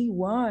hire. He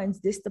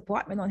runs this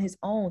department on his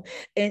own.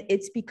 And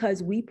it's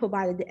because we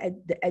provided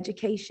the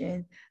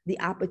education, the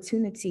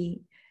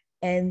opportunity,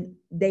 and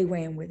they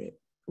ran with it,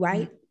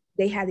 right? Mm-hmm.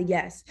 They had a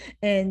yes.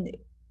 And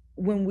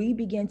when we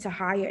began to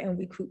hire and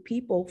recruit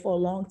people, for a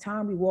long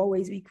time, we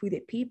always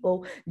recruited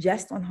people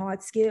just on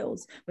hard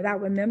skills. But I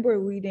remember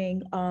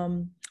reading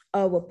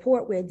a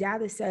report where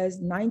data says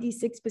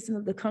 96%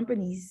 of the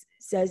companies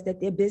says that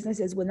their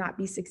businesses would not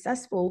be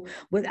successful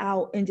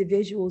without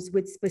individuals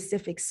with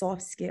specific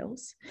soft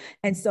skills.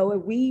 And so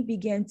if we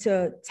begin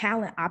to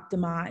talent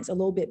optimize a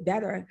little bit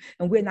better,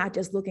 and we're not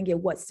just looking at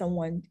what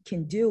someone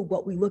can do,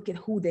 but we look at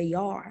who they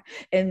are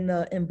and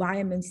the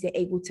environments they're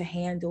able to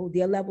handle,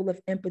 their level of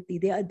empathy,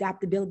 their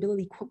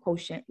adaptability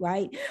quotient,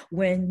 right?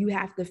 When you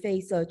have to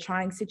face a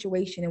trying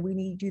situation and we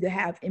need you to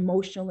have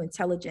emotional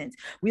intelligence,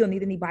 we don't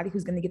need anybody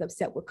who's going to get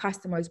upset with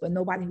customers, but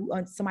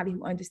somebody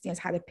who understands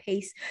how to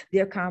pace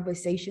their conversation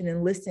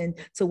and listen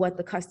to what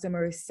the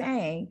customer is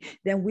saying,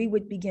 then we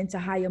would begin to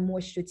hire more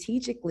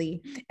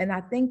strategically. And I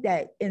think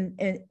that in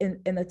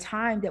a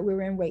time that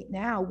we're in right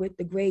now, with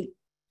the great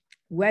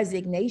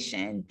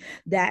resignation,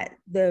 that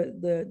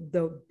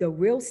the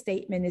real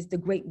statement is, the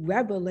great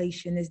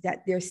revelation is that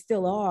there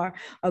still are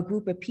a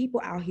group of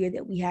people out here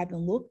that we haven't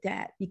looked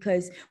at,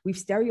 because we've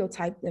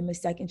stereotyped them as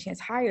second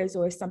chance hires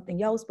or as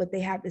something else, but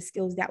they have the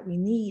skills that we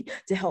need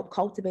to help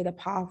cultivate a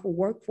powerful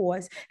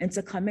workforce and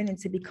to come in and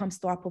to become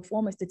star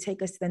performers, to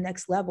take us to the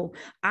next level.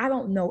 I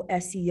don't know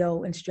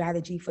SEO and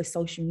strategy for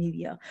social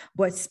media,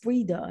 but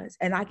Spree does.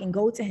 And I can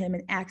go to him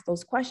and ask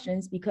those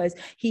questions because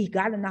he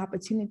got an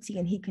opportunity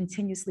and he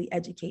continuously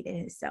educated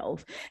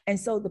himself. And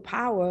so the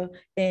power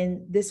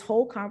in this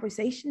whole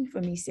conversation for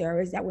me, Sarah,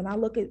 is that when I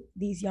look at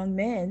these young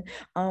men,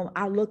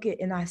 I look at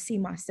and I see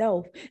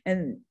myself.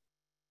 And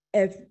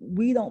if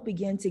we don't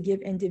begin to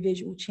give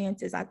individual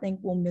chances, I think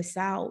we'll miss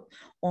out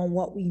on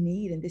what we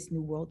need in this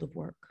new world of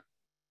work.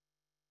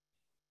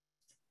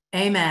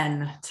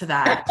 Amen to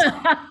that.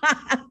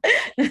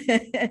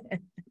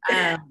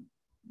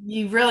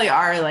 You really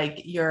are,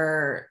 like,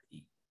 you're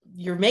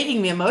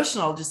making me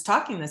emotional just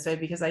talking this way,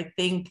 because I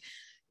think,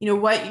 you know,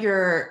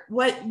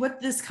 what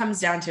this comes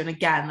down to, and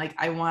again, like,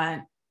 I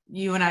want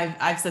you, and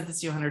I've said this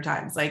to you 100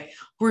 times, like,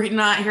 we're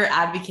not here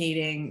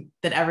advocating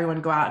that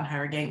everyone go out and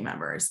hire gang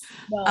members.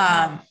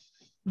 Well,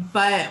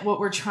 but what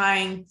we're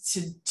trying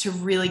to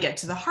really get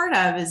to the heart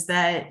of is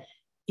that,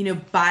 you know,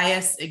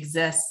 bias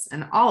exists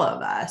in all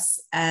of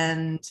us.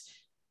 And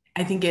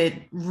I think it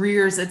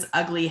rears its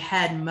ugly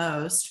head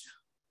most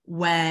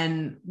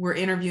when we're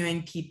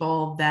interviewing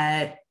people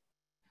that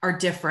are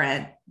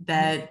different,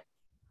 that,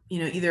 you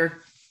know, either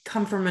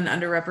come from an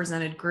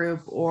underrepresented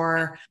group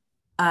or,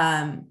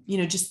 you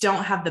know, just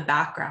don't have the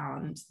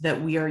background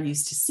that we are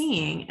used to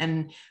seeing.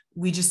 And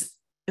we just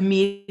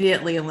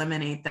immediately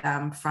eliminate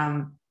them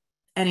from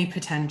any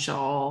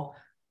potential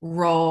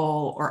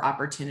role or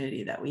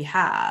opportunity that we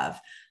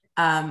have.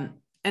 And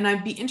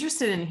I'd be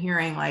interested in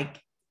hearing,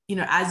 like, you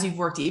know, as you've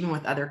worked even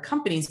with other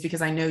companies,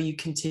 because I know you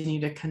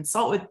continue to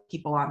consult with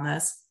people on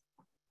this,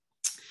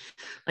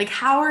 like,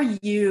 how are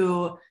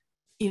you,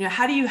 you know,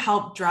 how do you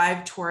help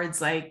drive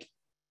towards, like,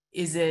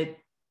 is it,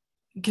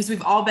 because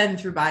we've all been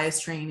through bias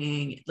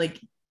training, like,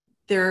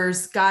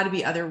 there's got to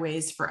be other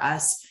ways for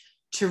us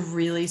to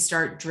really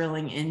start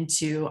drilling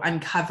into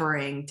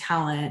uncovering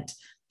talent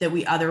that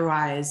we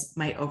otherwise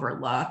might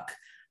overlook,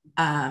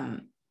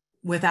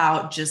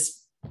 without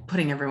just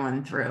putting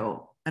everyone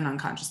through an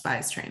unconscious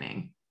bias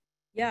training.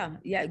 Yeah.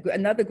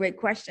 Another great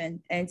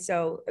question. And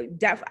so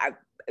there's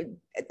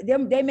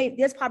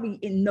probably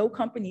no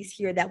companies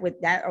here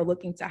that are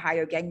looking to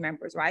hire gang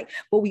members, right?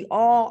 But we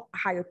all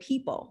hire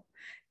people.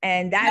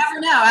 And that's,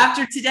 you never know.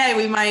 After today,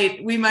 we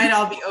might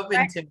all be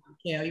open to,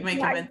 you know, you might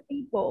come in.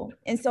 People.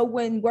 And so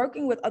when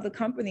working with other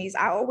companies,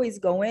 I always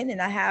go in and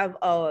I have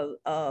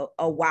a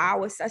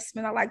wow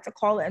assessment, I like to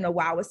call it. And a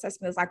wow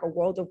assessment is like a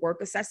world of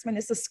work assessment.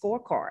 It's a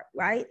scorecard,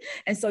 right?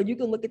 And so you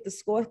can look at the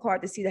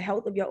scorecard to see the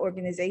health of your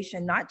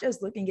organization, not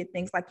just looking at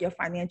things like your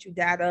financial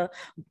data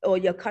or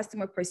your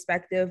customer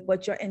perspective,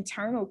 but your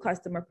internal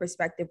customer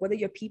perspective. What are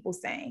your people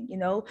saying? You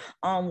know,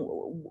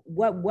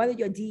 what are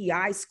your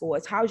DEI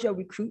scores? How's your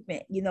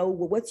recruitment? You know,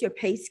 what's your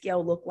pay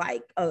scale look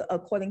like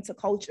according to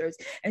cultures?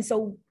 And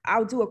so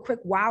I'll do a quick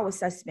wow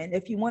assessment.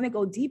 If you want to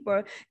go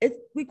deeper, it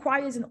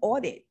requires an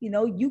audit. You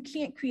know, you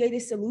can't create a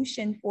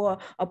solution for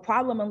a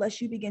problem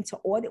unless you begin to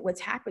audit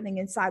what's happening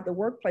inside the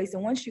workplace.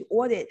 And once you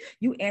audit,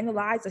 you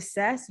analyze,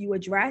 assess, you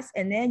address,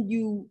 and then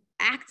you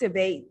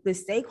activate the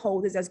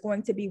stakeholders that's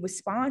going to be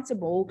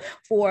responsible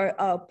for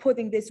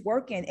putting this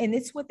work in. And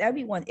it's with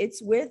everyone.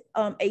 It's with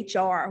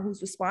HR,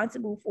 who's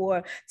responsible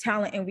for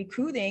talent and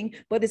recruiting,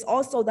 but it's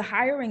also the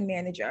hiring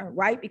manager,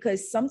 right?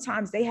 Because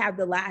sometimes they have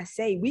the last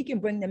say. We can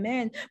bring them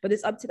in, but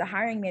it's up to the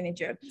hiring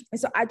manager.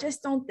 And so I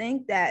just don't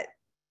think that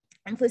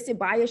Implicit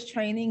bias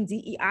training,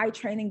 DEI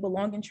training,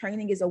 belonging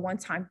training is a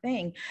one-time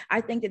thing.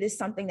 I think that it's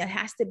something that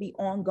has to be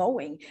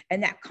ongoing,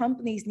 and that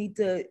companies need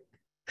to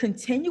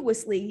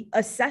continuously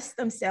assess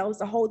themselves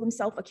to hold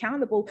themselves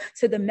accountable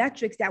to the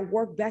metrics that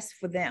work best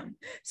for them.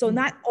 So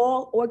not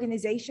all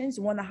organizations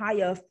want to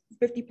hire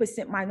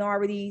 50%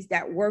 minorities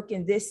that work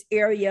in this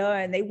area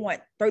and they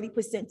want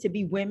 30% to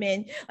be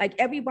women. Like,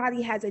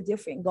 everybody has a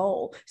different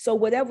goal. So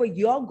whatever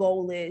your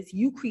goal is,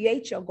 you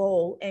create your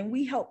goal and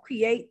we help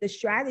create the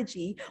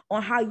strategy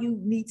on how you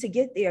need to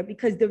get there,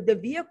 because the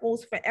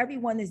vehicles for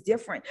everyone is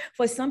different.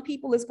 For some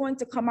people, it's going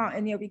to come out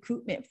in their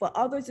recruitment. For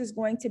others, it's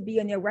going to be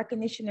in their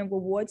recognition and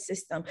reward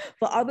system.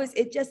 For others,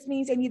 it just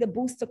means they need a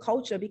boost to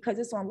culture because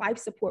it's on life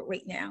support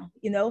right now,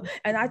 you know?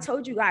 And I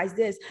told you guys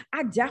this,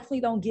 I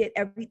definitely don't get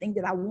everything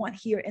that I want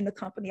here in the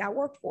company I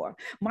work for.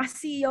 My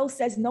CEO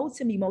says no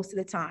to me most of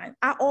the time.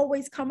 I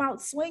always come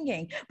out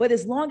swinging, but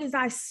as long as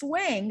I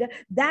swing,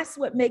 that's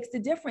what makes the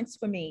difference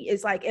for me.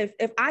 It's like,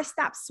 if I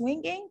stop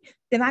swinging,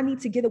 then I need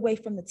to get away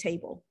from the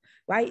table.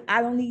 Right?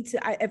 I don't need to,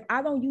 if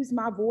I don't use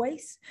my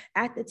voice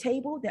at the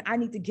table, then I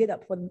need to get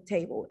up from the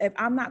table. If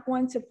I'm not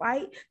going to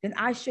fight, then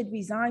I should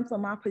resign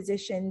from my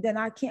position. Then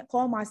I can't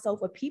call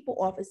myself a people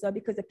officer,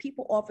 because a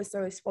people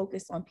officer is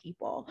focused on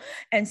people.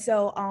 And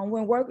so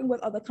when working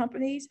with other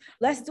companies,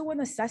 let's do an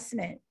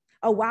assessment,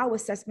 a WOW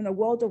assessment, a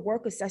world of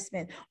work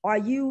assessment. Are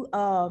you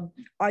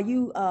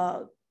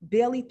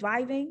barely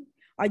thriving?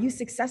 Are you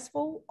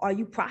successful? Are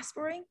you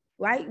prospering?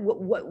 Right?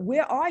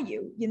 Where are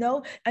you, you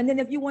know? And then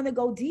if you want to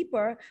go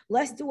deeper,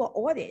 let's do an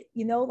audit,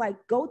 you know, like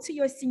go to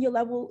your senior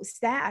level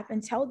staff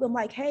and tell them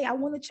like, hey, I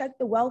want to check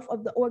the wealth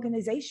of the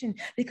organization,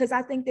 because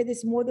I think that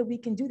it's more that we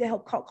can do to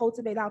help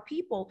cultivate our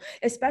people,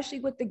 especially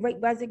with the Great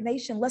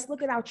Resignation. Let's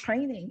look at our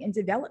training and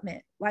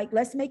development. Like,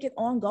 let's make it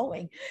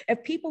ongoing.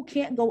 If people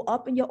can't go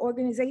up in your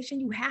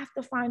organization, you have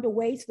to find a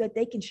way so that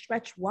they can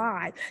stretch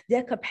wide.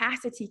 Their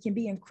capacity can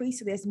be increased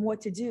so there's more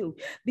to do,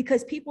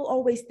 because people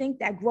always think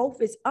that growth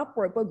is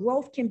upward, but growth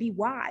can be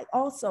wide.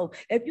 Also,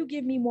 if you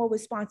give me more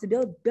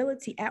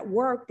responsibility at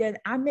work, then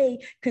I may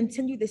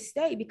continue to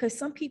stay, because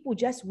some people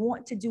just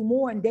want to do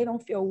more and they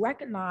don't feel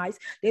recognized.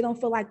 They don't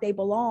feel like they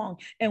belong.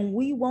 And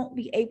we won't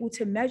be able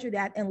to measure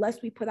that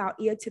unless we put our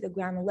ear to the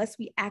ground, unless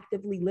we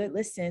actively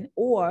listen,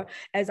 or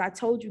as I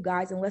told you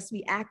guys, unless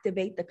we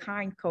activate the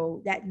kind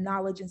code, that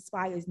knowledge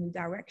inspires new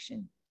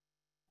direction.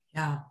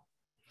 Yeah.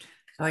 I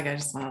feel like I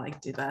just want to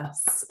like do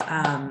this.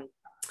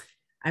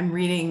 I'm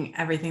reading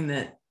everything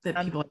that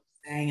people are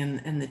saying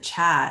in the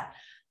chat.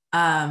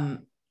 And,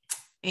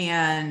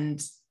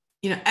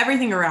 you know,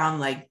 everything around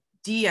like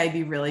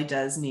DEIB really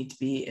does need to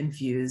be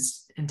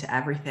infused into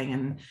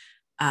everything.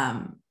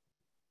 And,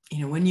 you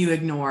know, when you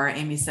ignore,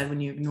 Amy said, when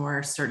you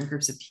ignore certain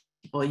groups of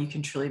people, you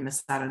can truly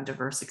miss out on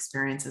diverse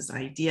experiences and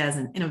ideas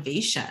and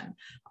innovation,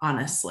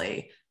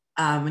 honestly.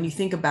 When you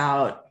think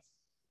about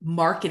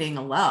marketing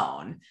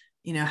alone,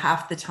 you know,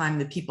 half the time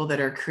the people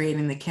that are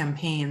creating the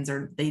campaigns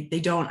are, they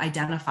don't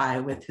identify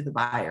with who the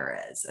buyer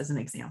is, as an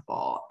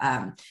example.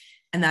 And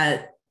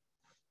that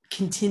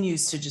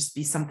continues to just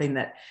be something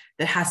that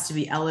has to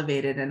be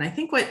elevated. And I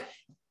think what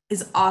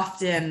is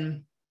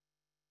often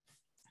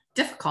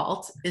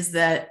difficult is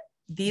that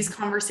these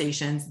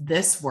conversations,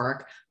 this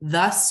work,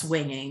 the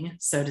swinging,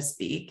 so to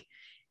speak,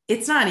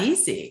 it's not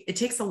easy. It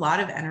takes a lot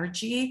of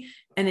energy,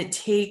 and it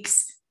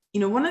takes, you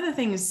know, one of the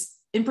things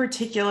in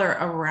particular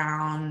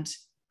around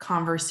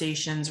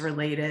conversations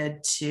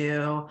related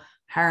to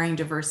hiring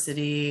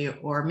diversity,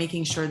 or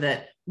making sure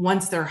that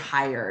once they're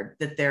hired,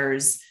 that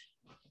there's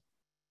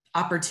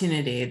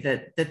opportunity,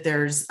 that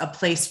there's a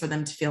place for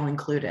them to feel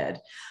included.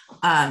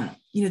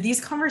 You know,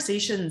 these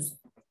conversations,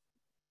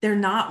 they're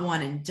not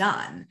one and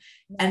done,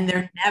 and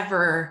they're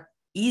never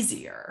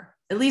easier,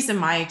 at least in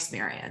my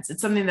experience.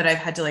 It's something that I've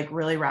had to like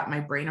really wrap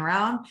my brain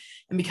around.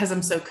 And because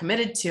I'm so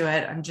committed to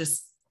it,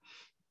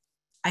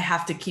 I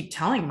have to keep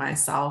telling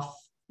myself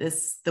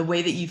the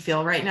way that you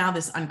feel right now,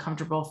 this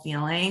uncomfortable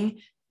feeling,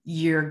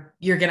 you're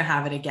going to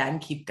have it again,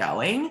 keep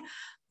going.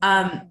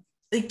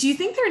 Like, do you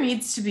think there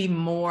needs to be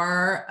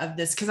more of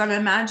this? Because I'm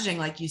imagining,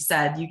 like you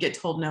said, you get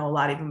told no a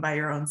lot, even by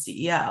your own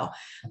CEO,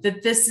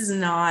 that this is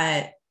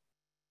not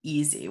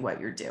easy,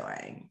 what you're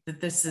doing, that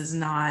this is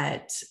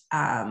not,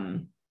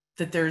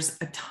 that there's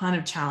a ton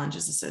of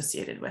challenges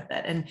associated with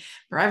it. And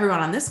for everyone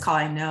on this call,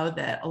 I know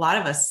that a lot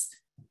of us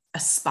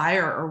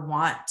aspire or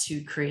want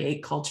to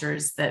create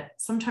cultures that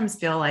sometimes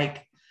feel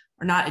like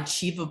are not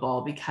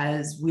achievable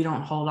because we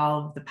don't hold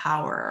all of the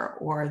power,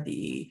 or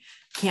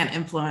can't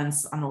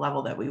influence on the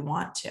level that we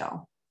want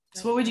to.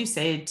 So what would you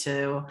say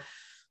to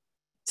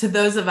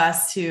those of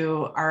us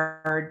who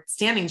are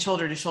standing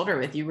shoulder to shoulder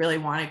with you, really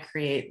want to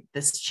create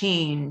this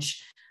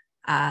change,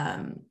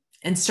 and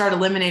start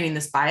eliminating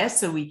this bias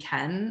so we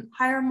can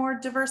hire more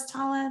diverse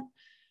talent?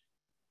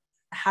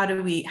 How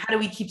do we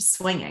keep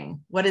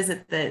swinging? What is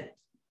it that?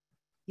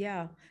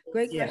 Yeah,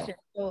 great question.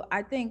 So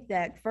I think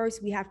that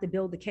first we have to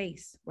build the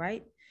case,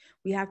 right?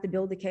 We have to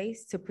build the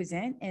case to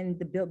present, and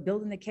the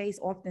building the case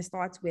often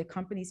starts where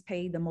companies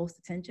pay the most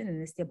attention,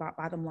 and it's their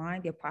bottom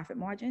line, their profit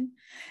margin.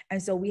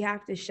 And so we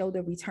have to show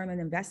the return on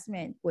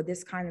investment for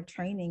this kind of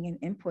training and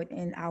input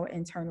in our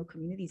internal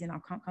communities in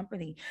our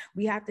company.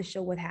 We have to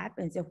show what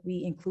happens if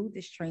we include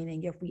this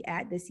training, if we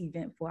add this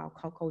event for our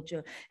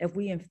culture, if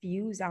we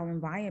infuse our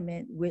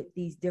environment with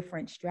these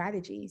different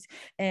strategies.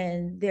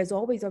 And there's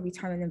always a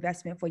return on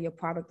investment for your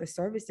product or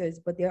services,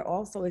 but there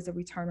also is a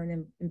return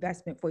on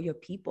investment for your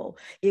people.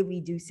 It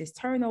reduces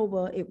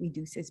turnover, it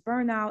reduces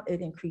burnout,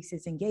 it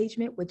increases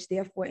engagement, which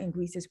therefore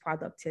increases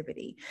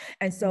productivity.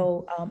 And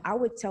so I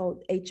would tell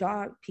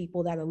HR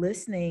people that are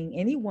listening,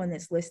 anyone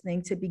that's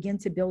listening, to begin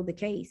to build a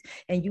case,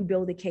 and you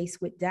build a case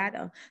with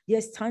data.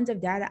 There's tons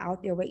of data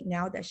out there right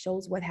now that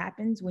shows what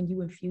happens when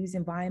you infuse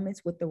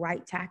environments with the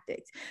right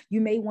tactics.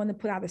 You may want to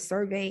put out a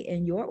survey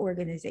in your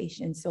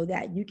organization so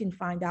that you can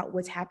find out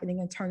what's happening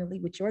internally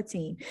with your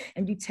team.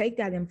 And you take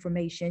that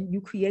information,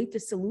 you create the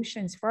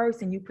solutions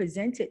first, and you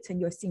present it to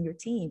your senior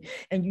team,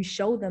 and you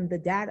show them the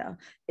data.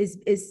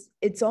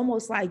 It's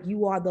almost like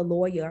you are the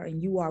lawyer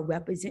and you are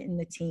representing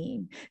the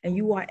team, and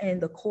you are in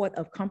the court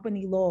of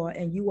company law,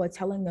 and you are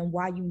telling them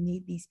why you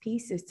need these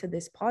pieces to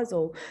this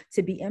puzzle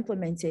to be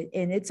implemented.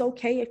 And it's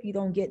okay if you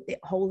don't get the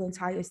whole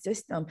entire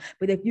system,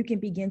 but if you can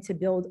begin to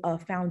build a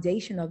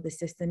foundation of the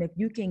system, if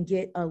you can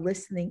get a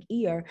listening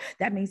ear,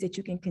 that means that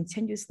you can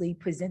continuously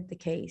present the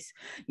case.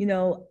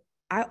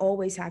 I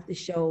always have to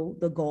show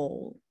the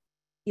goal.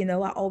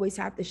 I always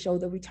have to show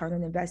the return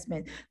on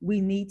investment.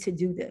 We need to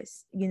do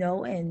this,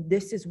 and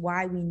this is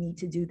why we need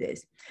to do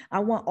this. I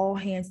want all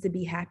hands to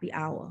be happy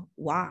hour.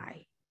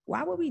 Why?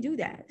 Why would we do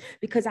that?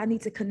 Because I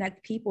need to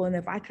connect people. And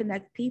if I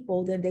connect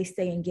people, then they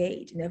stay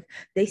engaged. And if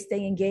they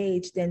stay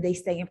engaged, then they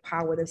stay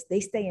empowered. If they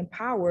stay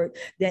empowered,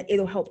 then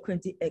it'll help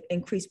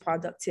increase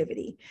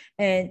productivity.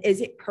 And is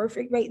it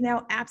perfect right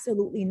now?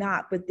 Absolutely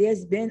not. But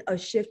there's been a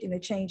shift and a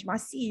change. My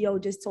CEO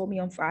just told me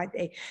on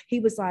Friday, he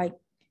was like,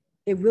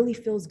 it really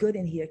feels good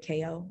in here,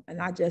 KO.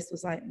 And I just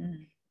was like,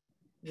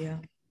 yeah,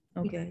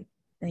 okay,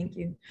 thank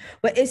you.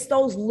 But it's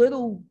those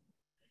little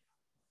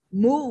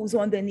moves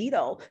on the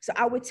needle. So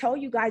I would tell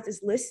you guys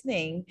is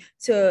listening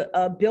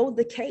to build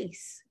the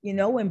case,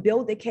 and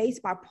build the case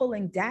by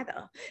pulling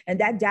data. And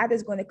that data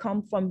is going to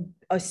come from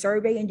a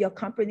survey in your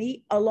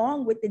company,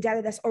 along with the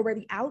data that's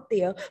already out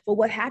there for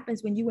what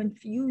happens when you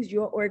infuse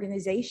your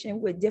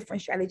organization with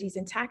different strategies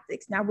and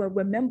tactics. Now, we'll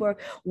remember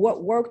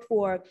what worked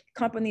for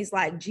companies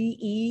like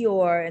GE,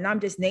 and I'm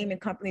just naming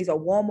companies, or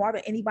Walmart,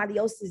 or anybody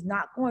else, is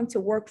not going to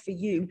work for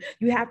you.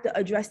 You have to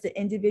address the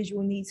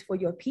individual needs for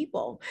your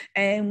people.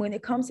 And when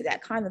it comes to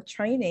that kind of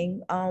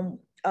training,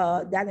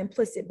 that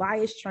implicit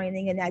bias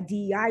training and that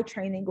DEI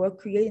training, or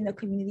creating a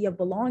community of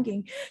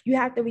belonging, you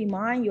have to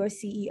remind your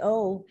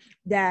CEO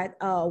that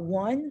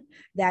one,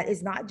 that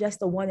is not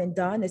just a one and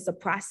done. It's a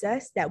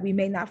process that we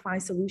may not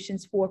find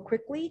solutions for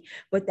quickly,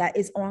 but that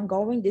is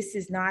ongoing. This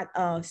is not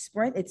a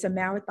sprint, it's a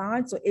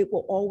marathon. So it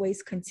will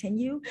always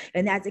continue.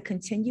 And as it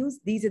continues,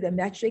 these are the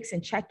metrics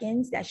and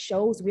check-ins that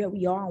shows where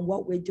we are and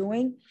what we're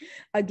doing.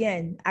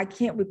 Again, I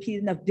can't repeat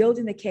enough,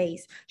 building the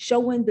case,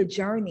 showing the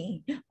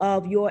journey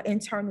of your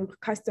internal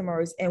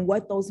customers and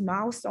what those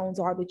milestones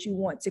are that you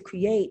want to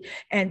create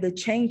and the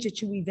change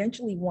that you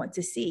eventually want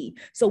to see.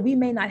 So we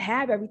may not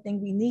have everything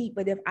we need,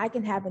 but if I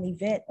can have an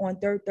event on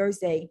third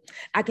Thursday,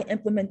 I can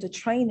implement the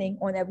training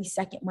on every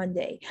second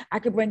Monday. I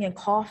could bring in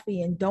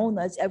coffee and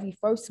donuts every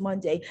first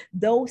Monday.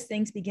 Those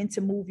things begin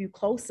to move you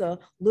closer,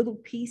 little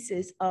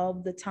pieces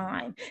of the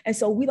time. And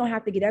so we don't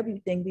have to get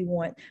everything we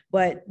want,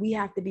 but we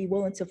have to be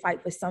willing to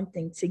fight for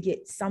something to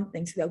get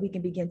something, so that we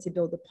can begin to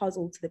build the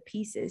puzzle to the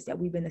pieces that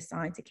we've been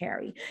assigned to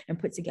carry and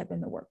put together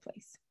in the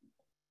workplace.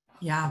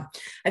 Yeah,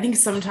 I think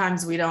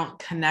sometimes we don't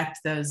connect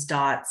those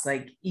dots.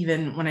 Like,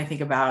 even when I think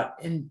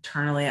about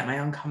internally at my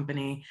own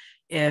company,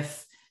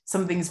 if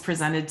something's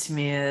presented to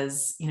me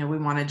as, we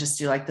want to just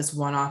do like this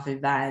one-off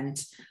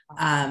event,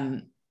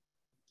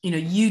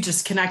 you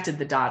just connected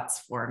the dots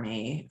for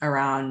me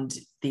around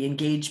the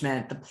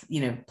engagement,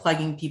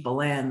 plugging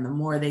people in, the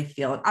more they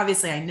feel. And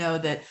obviously I know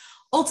that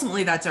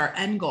ultimately that's our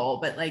end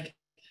goal, but like,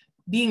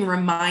 being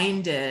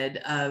reminded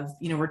of,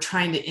 we're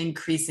trying to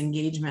increase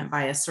engagement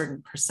by a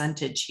certain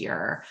percentage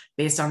here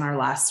based on our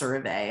last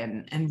survey,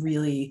 and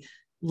really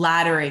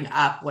laddering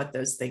up what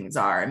those things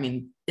are. I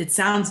mean, it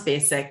sounds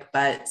basic,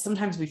 but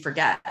sometimes we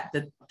forget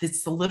that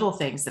it's the little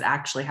things that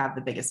actually have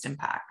the biggest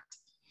impact.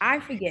 I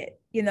forget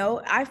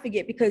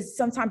because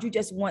sometimes you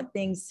just want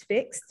things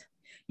fixed.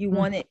 You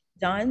want it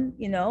done,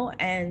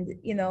 and,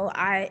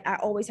 I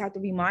always have to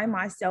remind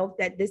myself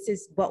that this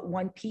is but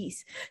one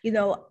piece.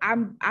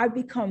 I've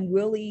become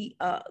really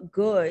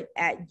good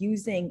at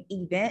using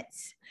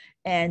events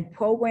and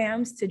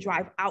programs to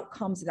drive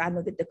outcomes that I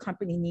know that the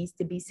company needs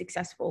to be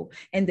successful.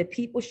 And the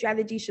people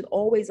strategy should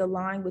always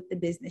align with the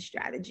business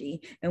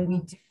strategy. And we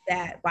do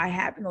that by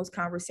having those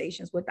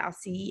conversations with our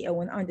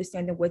CEO and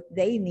understanding what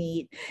they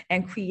need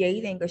and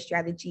creating a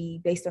strategy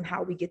based on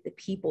how we get the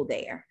people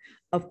there.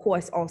 Of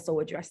course, also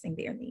addressing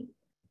their needs.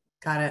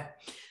 Got it.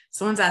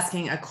 Someone's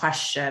asking a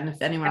question.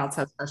 If anyone else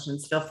has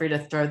questions, feel free to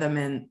throw them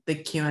in the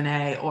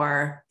Q&A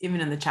or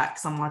even in the chat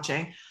because I'm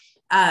watching.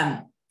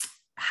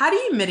 How do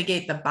you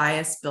mitigate the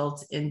bias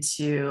built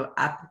into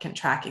applicant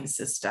tracking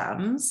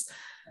systems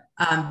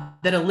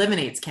that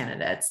eliminates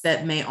candidates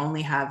that may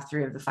only have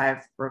 3 of the 5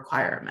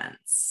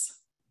 requirements?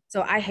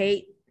 So I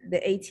hate the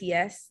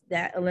ATS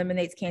that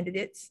eliminates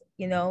candidates,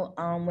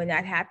 when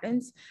that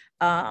happens.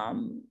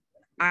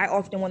 I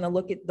often want to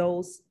look at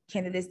those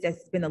candidates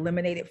that's been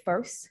eliminated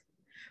first,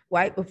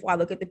 right? Before I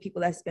look at the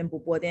people that's been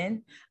brought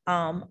in.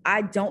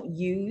 I don't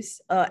use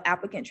an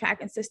applicant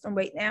tracking system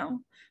right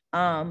now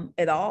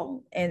at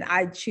all. And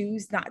I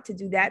choose not to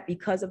do that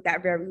because of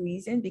that very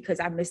reason, because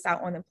I missed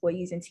out on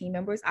employees and team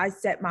members. I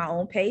set my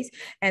own pace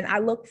and I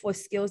look for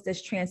skills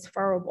that's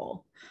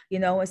transferable,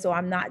 and so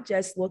I'm not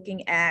just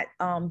looking at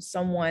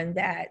someone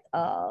that,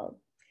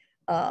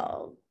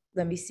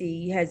 let me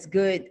see, has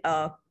good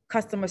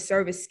customer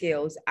service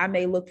skills. I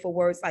may look for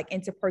words like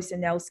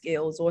interpersonnel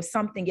skills or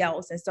something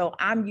else. And so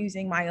I'm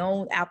using my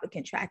own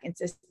applicant tracking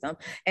system,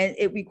 and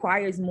it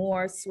requires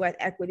more sweat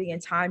equity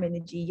and time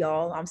energy,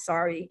 y'all. I'm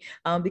sorry,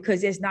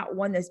 because there's not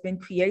one that's been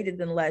created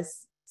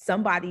unless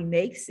somebody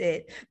makes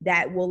it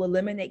that will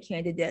eliminate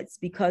candidates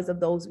because of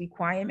those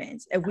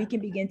requirements. If we can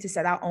begin to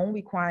set our own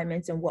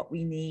requirements and what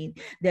we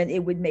need, then it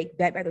would make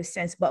better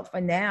sense. But for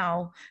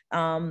now,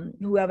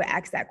 whoever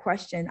asked that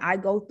question, I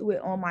go through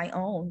it on my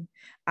own.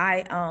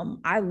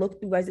 I look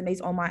through resumes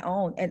on my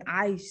own and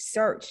I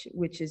search,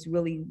 which is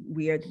really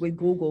weird with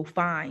Google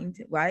Find,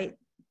 right?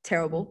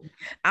 Terrible.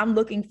 I'm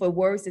looking for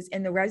words that's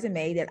in the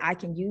resume that I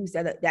can use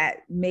that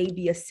may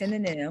be a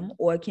synonym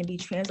or can be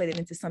translated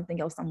into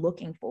something else I'm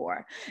looking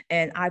for.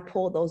 And I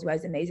pull those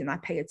resumes and I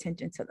pay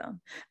attention to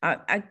them.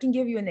 I can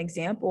give you an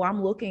example.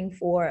 I'm looking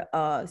for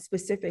a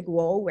specific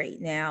role right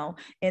now.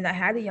 And I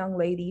had a young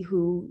lady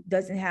who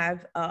doesn't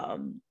have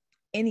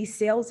any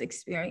sales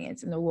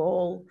experience, and the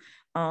role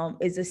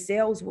is a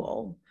sales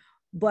role,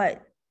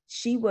 but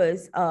she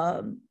was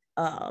a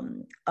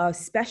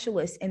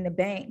specialist in the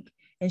bank.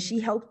 And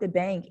she helped the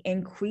bank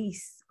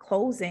increase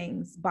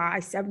closings by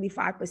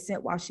 75%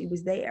 while she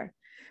was there.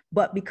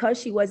 But because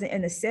she wasn't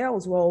in a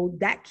sales role,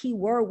 that key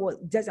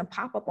word doesn't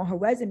pop up on her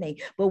resume.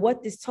 But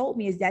what this told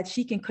me is that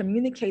she can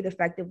communicate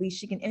effectively.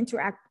 She can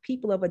interact with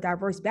people of a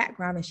diverse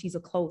background, and she's a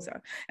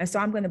closer. And so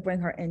I'm going to bring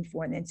her in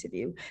for an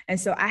interview. And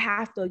so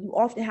you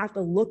often have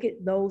to look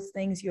at those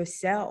things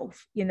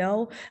yourself,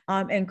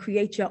 and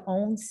create your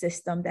own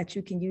system that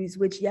you can use,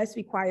 which yes,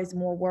 requires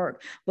more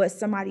work. But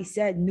somebody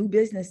said new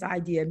business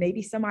idea.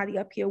 Maybe somebody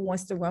up here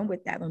wants to run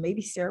with that, or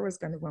maybe Sarah's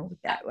going to run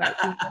with that, right?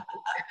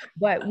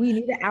 But we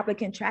need an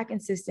applicant tracking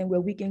system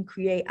where we can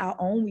create our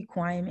own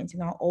requirements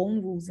and our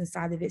own rules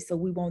inside of it, so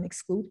we won't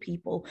exclude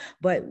people,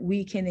 but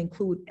we can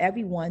include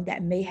everyone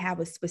that may have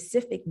a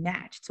specific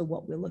match to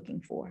what we're looking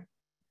for.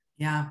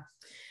 Yeah.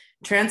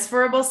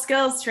 Transferable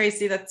skills,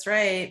 Tracy, that's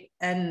right.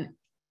 And,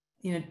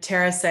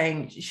 Tara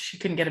saying she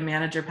couldn't get a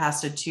manager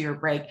past a 2-year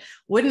break.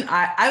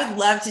 I would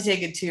love to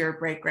take a 2-year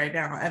break right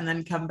now and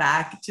then come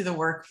back to the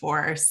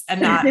workforce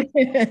and not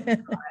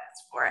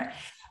for it.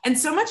 And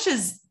so much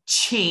has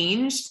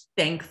changed,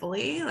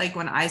 thankfully. Like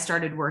when I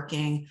started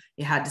working,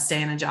 you had to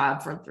stay in a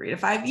job for 3 to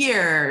 5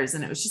 years.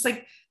 And it was just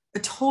like a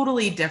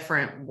totally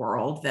different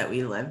world that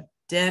we lived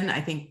in.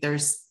 I think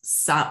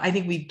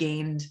we've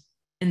gained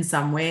in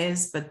some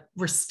ways, but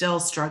we're still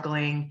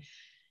struggling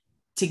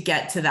to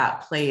get to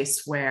that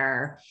place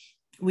where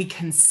we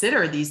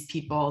consider these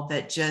people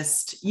that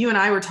just, you and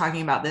I were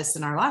talking about this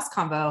in our last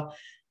convo,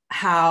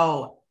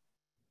 how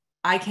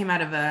I came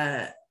out of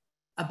a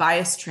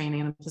bias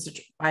training,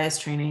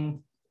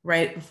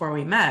 right before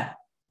we met.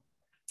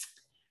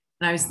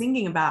 And I was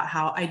thinking about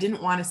how I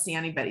didn't want to see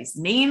anybody's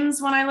names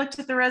when I looked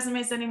at the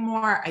resumes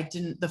anymore.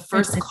 The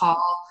first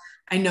call,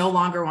 I no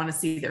longer want to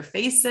see their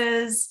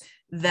faces,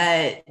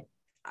 that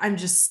I'm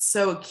just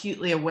so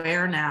acutely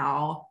aware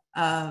now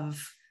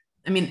of,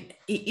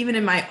 even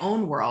in my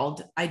own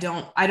world, I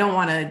don't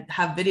want to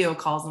have video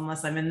calls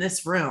unless I'm in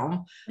this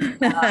room.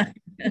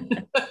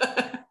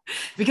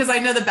 Because I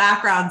know the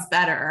background's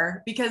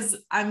better, because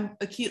I'm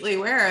acutely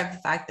aware of the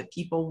fact that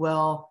people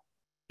will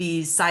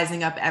be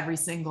sizing up every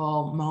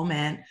single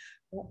moment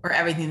or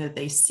everything that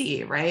they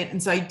see. Right.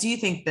 And so I do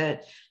think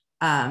that,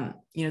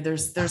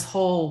 there's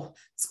whole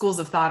schools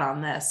of thought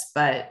on this,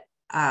 but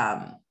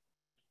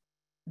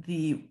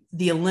the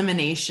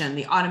elimination,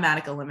 the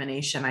automatic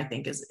elimination, I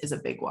think is a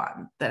big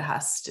one that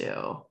has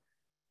to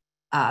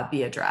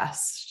be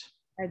addressed.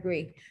 I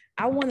agree.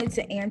 I wanted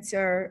to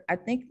answer, I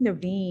think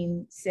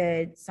Naveen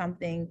said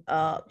something.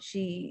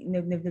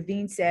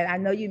 Naveen said, I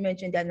know you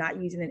mentioned that not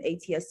using an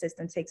ATS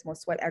system takes more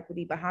sweat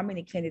equity, but how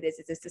many candidates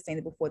is this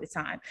sustainable for the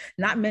time?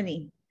 Not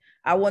many.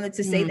 I wanted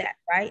to say Mm. that,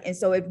 right? And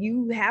so if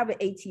you have an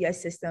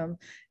ATS system,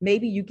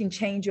 maybe you can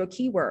change your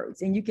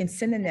keywords and you can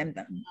synonym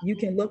them. You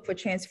can look for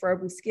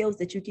transferable skills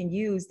that you can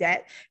use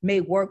that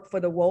may work for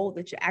the role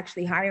that you're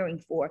actually hiring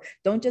for.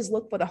 Don't just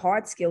look for the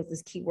hard skills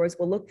as keywords,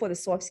 but look for the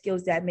soft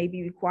skills that may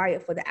be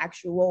required for the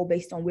actual role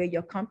based on where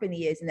your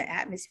company is and the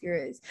atmosphere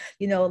is.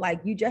 You know, like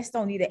you just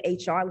don't need an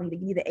HR leader.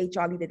 You need an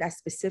HR leader that's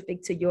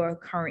specific to your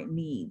current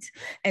needs.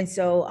 And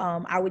so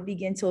I would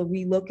begin to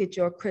relook at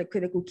your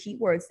critical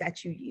keywords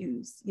that you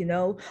use, you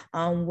know,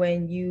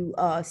 when you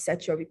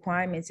set your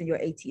requirements in your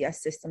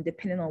ATS system,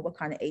 depending on what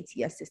kind of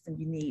ATS system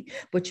you need.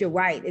 But you're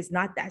right, it's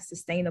not that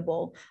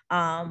sustainable.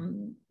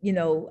 You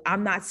know,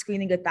 I'm not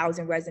screening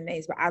 1,000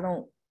 resumes, but I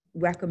don't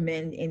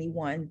recommend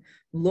anyone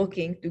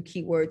looking through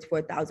keywords for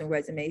 1,000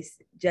 resumes.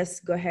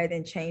 Just go ahead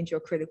and change your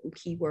critical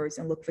keywords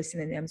and look for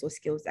synonyms or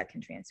skills that can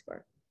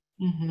transfer.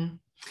 Mm-hmm.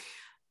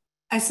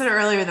 I said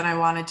earlier that I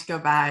wanted to go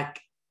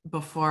back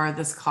before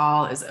this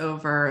call is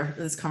over,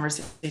 this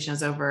conversation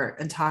is over,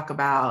 and talk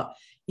about,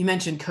 you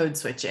mentioned code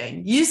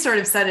switching. You sort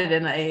of said it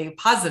in a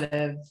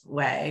positive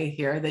way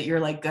here, that you're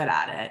like good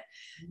at it.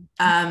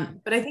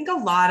 But I think a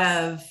lot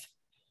of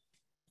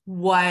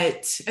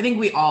I think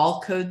we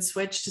all code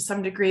switch to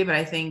some degree, but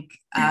I think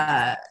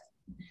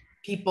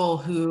people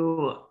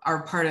who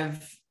are part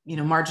of, you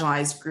know,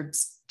 marginalized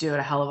groups do it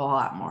a hell of a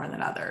lot more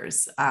than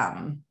others.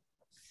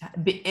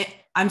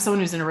 I'm someone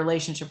who's in a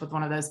relationship with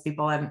one of those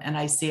people, and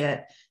I see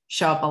it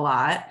show up a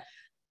lot.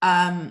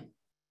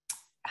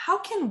 How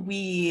can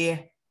we,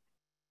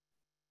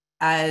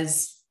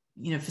 as,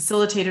 you know,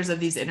 facilitators of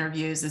these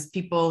interviews, as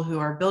people who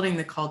are building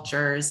the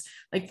cultures,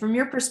 like from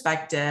your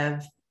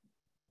perspective,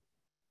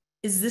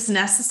 is this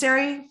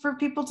necessary for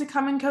people to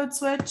come and code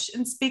switch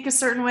and speak a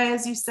certain way,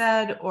 as you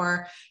said?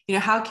 Or, you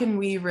know, how can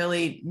we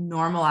really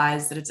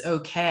normalize that it's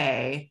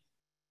okay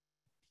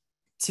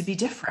to be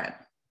different?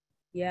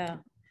 Yeah.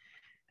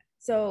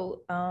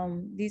 So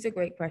these are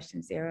great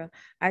questions, Sarah.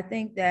 I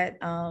think that,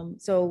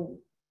 so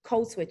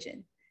code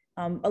switching,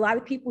 a lot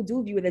of people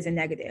do view it as a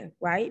negative,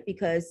 right?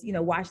 Because, you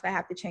know, why should I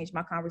have to change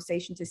my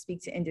conversation to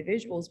speak to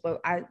individuals? But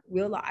I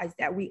realize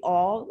that we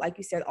all, like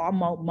you said, are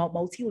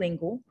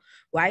multilingual,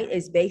 right?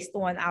 It's based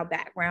on our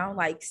background.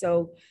 Like,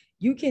 so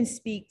you can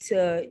speak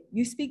to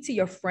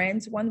your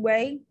friends one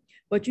way,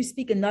 but you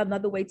speak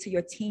another way to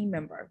your team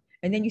member.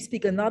 And then you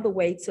speak another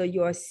way to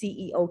your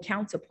CEO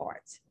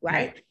counterparts,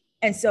 right?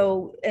 And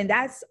so, and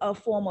that's a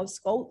form of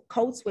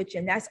code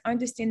switching. That's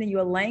understanding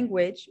your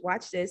language,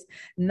 watch this,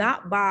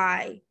 not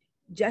by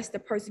just the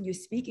person you're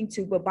speaking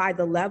to, but by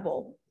the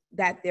level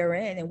that they're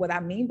in. And what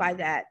I mean by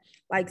that,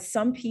 like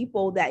some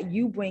people that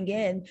you bring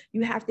in,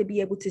 you have to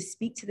be able to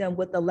speak to them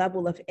with the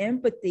level of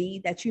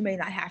empathy that you may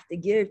not have to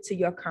give to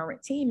your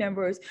current team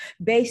members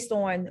based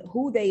on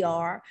who they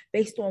are,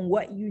 based on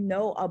what you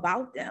know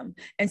about them.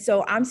 And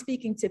so I'm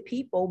speaking to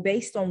people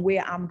based on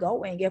where I'm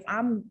going. If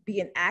I'm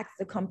being asked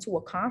to come to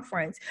a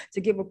conference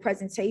to give a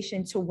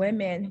presentation to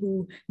women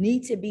who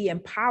need to be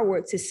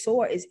empowered to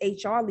soar as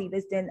HR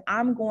leaders, then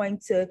I'm going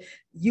to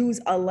use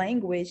a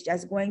language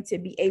that's going to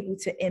be able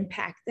to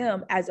impact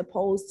them, as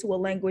opposed to a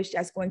language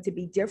that's going to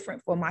be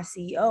different for my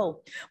CEO.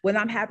 When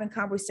I'm having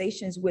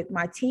conversations with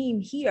my team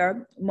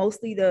here,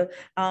 mostly the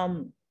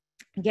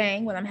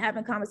gang, when I'm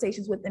having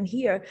conversations with them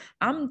here,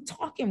 I'm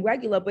talking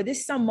regular, but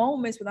there's some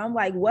moments when I'm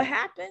like, what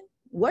happened?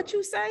 What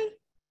you say?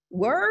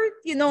 Word,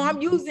 you know,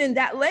 I'm using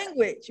that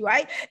language,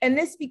 right? And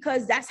it's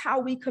because that's how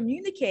we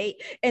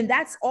communicate. And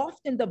that's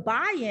often the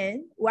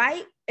buy-in,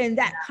 right? And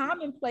that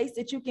common place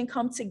that you can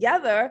come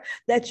together,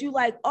 that you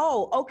like,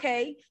 oh,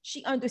 okay,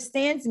 she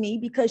understands me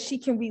because she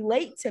can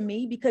relate to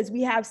me because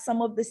we have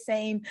some of the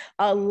same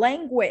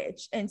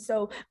language. And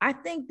so I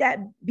think that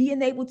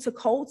being able to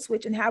code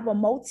switch and have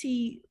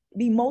be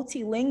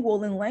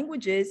multilingual in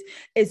languages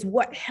is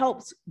what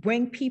helps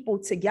bring people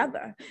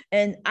together.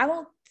 And I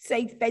don't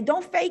say,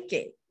 don't fake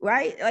it,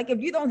 right? Like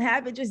if you don't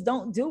have it, just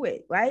don't do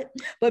it, right?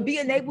 But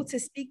being able to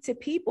speak to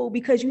people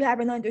because you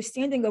have an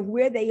understanding of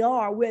where they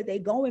are, where they're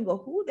going, or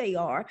who they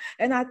are.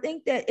 And I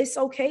think that it's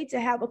okay to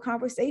have a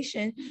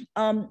conversation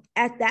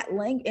at that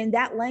in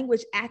that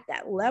language at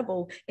that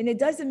level. And it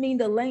doesn't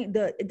mean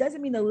it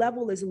doesn't mean the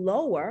level is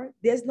lower.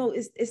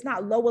 It's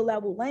not lower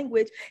level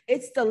language.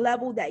 It's the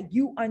level that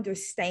you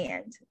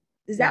understand.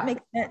 Does that make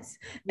sense?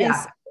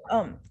 Yeah.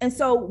 And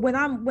so when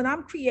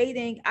I'm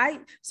creating,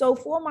 so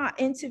for my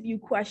interview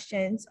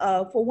questions,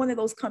 for one of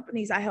those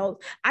companies I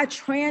held, I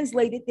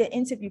translated their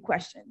interview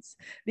questions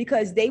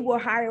because they were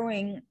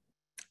hiring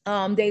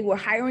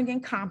in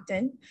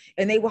Compton,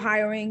 and they were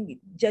hiring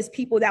just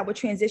people that were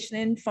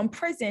transitioning from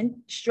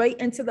prison straight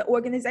into the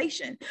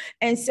organization.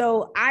 And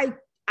so I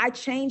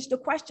changed the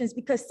questions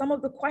because some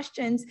of the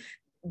questions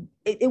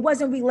it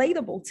wasn't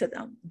relatable to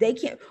them. They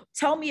can't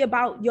tell me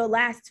about your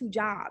last 2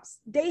 jobs.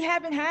 They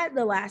haven't had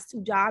the last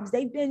 2 jobs.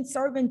 They've been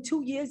serving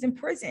 2 years in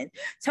prison.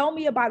 Tell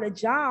me about a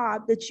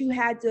job that you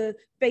had to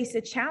face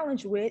a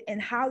challenge with,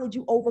 and how did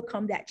you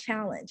overcome that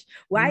challenge,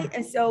 right?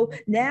 And so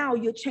now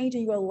you're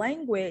changing your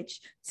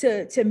language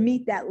to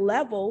meet that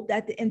level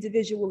that the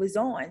individual is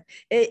on.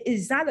 It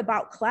is not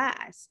about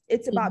class.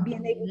 It's about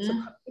being able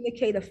to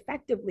communicate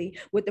effectively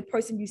with the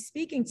person you're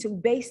speaking to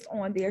based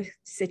on their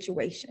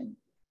situation.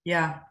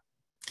 Yeah.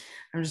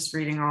 I'm just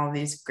reading all of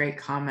these great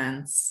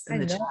comments in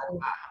the chat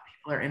about how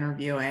people are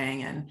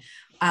interviewing. And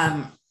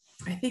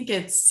I think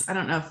I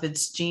don't know if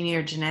it's Jeannie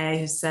or Janae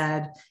who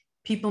said,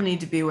 people need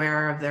to be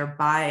aware of their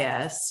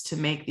bias to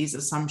make these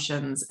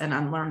assumptions and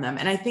unlearn them.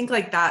 And I think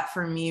like that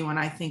for me, when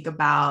I think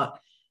about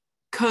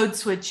code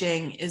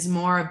switching, is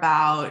more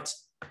about,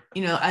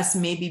 us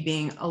maybe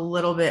being a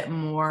little bit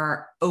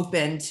more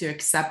open to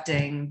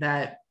accepting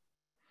that,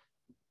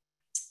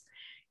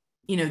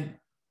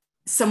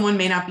 someone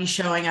may not be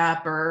showing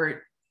up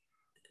or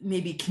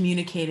maybe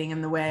communicating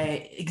in the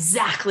way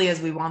exactly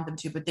as we want them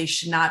to, but they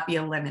should not be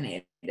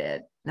eliminated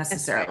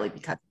necessarily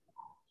because,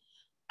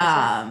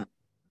 and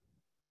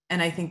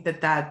I think that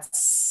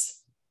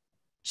that's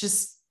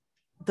just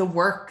the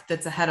work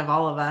that's ahead of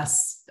all of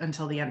us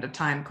until the end of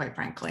time, quite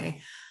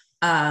frankly.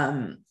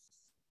 And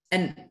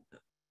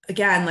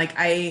again, like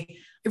I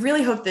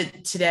really hope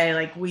that today,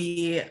 like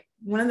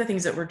one of the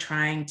things that we're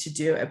trying to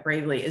do at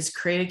Bravely is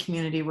create a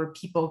community where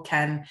people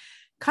can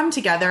come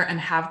together and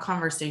have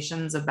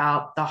conversations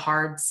about the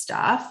hard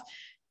stuff.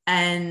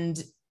 And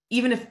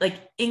even if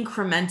like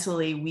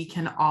incrementally, we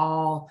can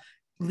all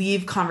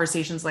leave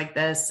conversations like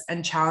this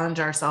and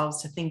challenge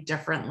ourselves to think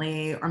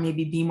differently, or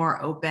maybe be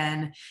more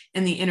open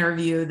in the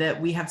interview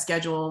that we have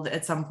scheduled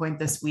at some point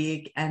this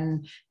week.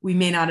 And we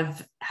may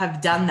not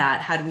have done that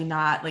had we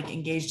not like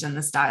engaged in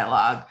this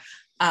dialogue.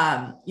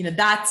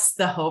 That's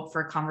the hope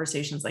for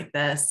conversations like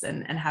this,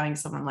 and having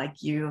someone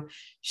like you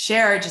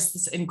share just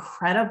this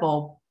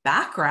incredible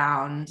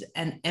background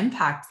and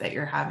impact that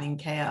you're having,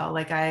 KO.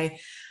 Like I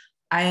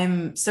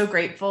am so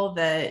grateful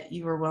that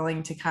you were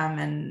willing to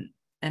come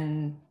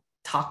and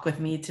talk with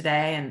me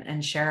today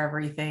and share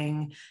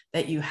everything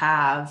that you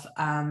have.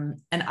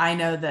 And I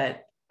know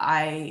that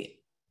I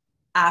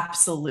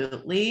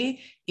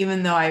absolutely,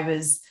 even though I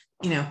was,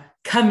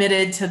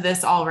 committed to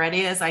this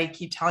already, as I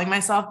keep telling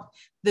myself,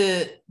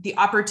 the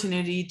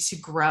opportunity to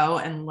grow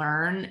and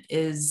learn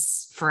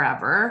is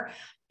forever.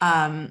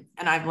 And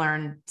I've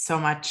learned so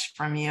much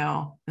from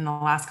you in the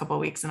last couple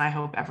of weeks, and I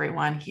hope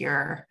everyone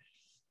here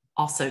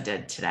also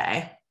did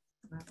today.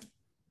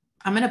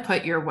 I'm going to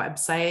put your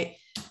website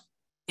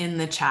in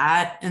the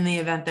chat in the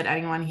event that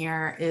anyone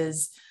here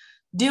is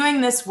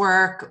doing this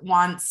work,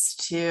 wants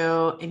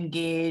to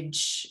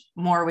engage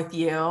more with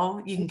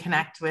you. You can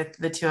connect with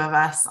the two of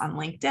us on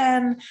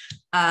LinkedIn,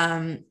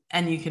 and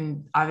you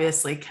can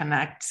obviously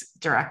connect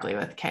directly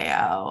with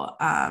KO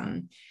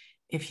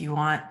if you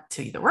want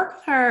to either work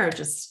with her or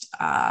just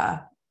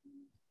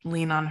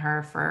lean on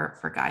her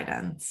for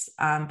guidance.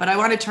 But I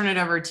want to turn it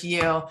over to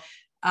you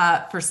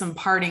for some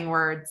parting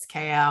words,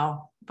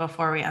 KO,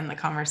 before we end the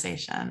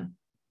conversation.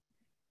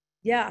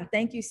 Yeah,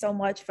 thank you so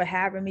much for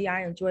having me.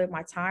 I enjoyed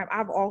my time.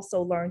 I've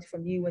also learned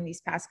from you in these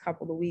past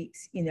couple of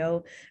weeks.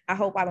 I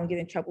hope I don't get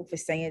in trouble for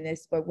saying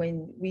this, but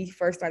when we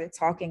first started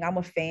talking, I'm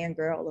a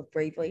fangirl of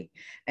Bravely.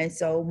 And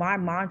so my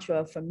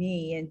mantra for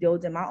me in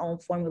building my own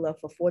formula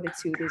for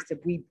fortitude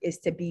is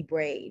to be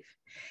brave.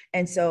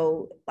 And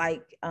so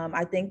I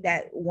think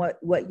that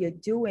what you're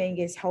doing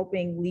is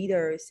helping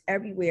leaders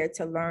everywhere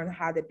to learn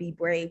how to be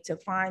brave, to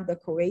find the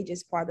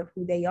courageous part of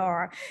who they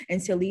are,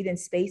 and to lead in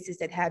spaces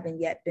that haven't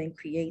yet been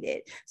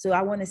created. So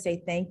I want to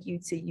say thank you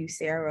to you,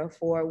 Sarah,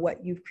 for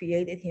what you've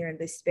created here in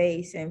this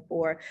space and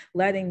for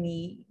letting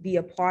me be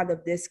a part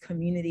of this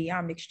community.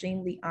 I'm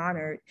extremely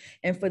honored.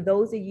 And for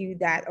those of you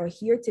that are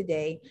here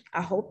today,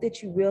 I hope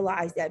that you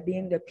realize that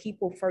being the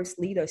people first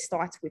leader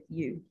starts with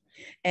you.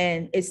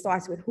 And it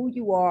starts with who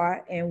you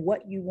are and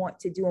what you want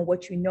to do and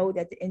what you know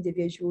that the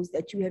individuals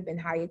that you have been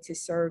hired to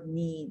serve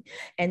need.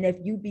 And if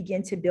you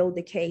begin to build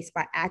the case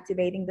by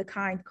activating the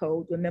KIND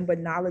code, remember,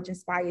 knowledge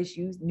inspires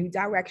you, new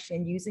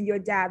direction, using your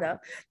data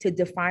to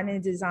define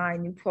and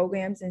design new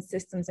programs and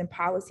systems and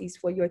policies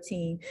for your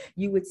team,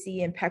 you would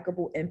see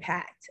impeccable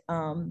impact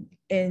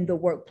in the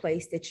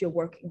workplace that you're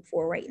working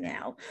for right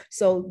now.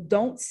 So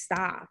don't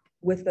stop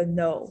with a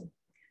no.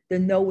 The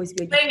no is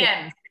where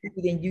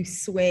you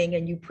swing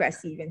and you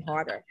press even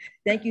harder.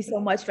 Thank you so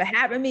much for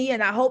having me.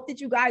 And I hope that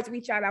you guys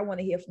reach out. I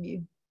want to hear from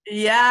you.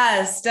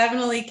 Yes,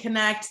 definitely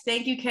connect.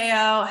 Thank you,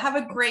 KO. Have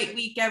a great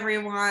week,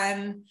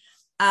 everyone.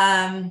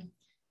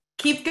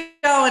 Keep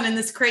going in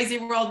this crazy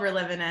world we're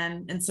living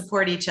in and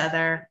support each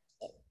other.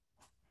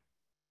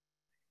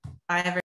 Bye, everyone.